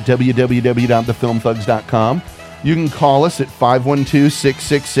us out at www.thefilmthugs.com. You can call us at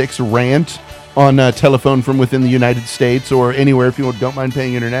 512-666-RANT on telephone from within the United States or anywhere if you don't mind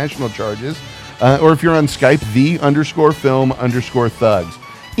paying international charges. Or if you're on Skype, the_film_thugs.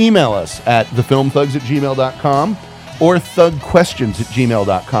 Email us at thefilmthugs@gmail.com or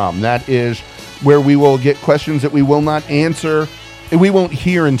thugquestions@gmail.com. That is where we will get questions that we will not answer, and we won't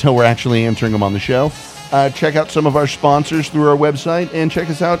hear until we're actually answering them on the show. Check out some of our sponsors through our website, and check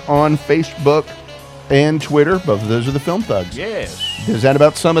us out on Facebook and Twitter. Both of those are the Film Thugs. Yes. Does that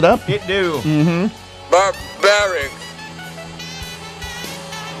about sum it up? It do. Mm-hmm. Barbaric.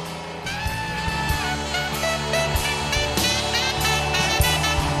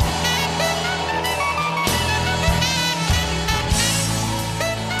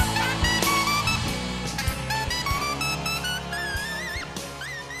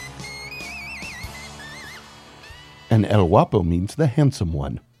 And El Guapo means the handsome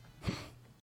one.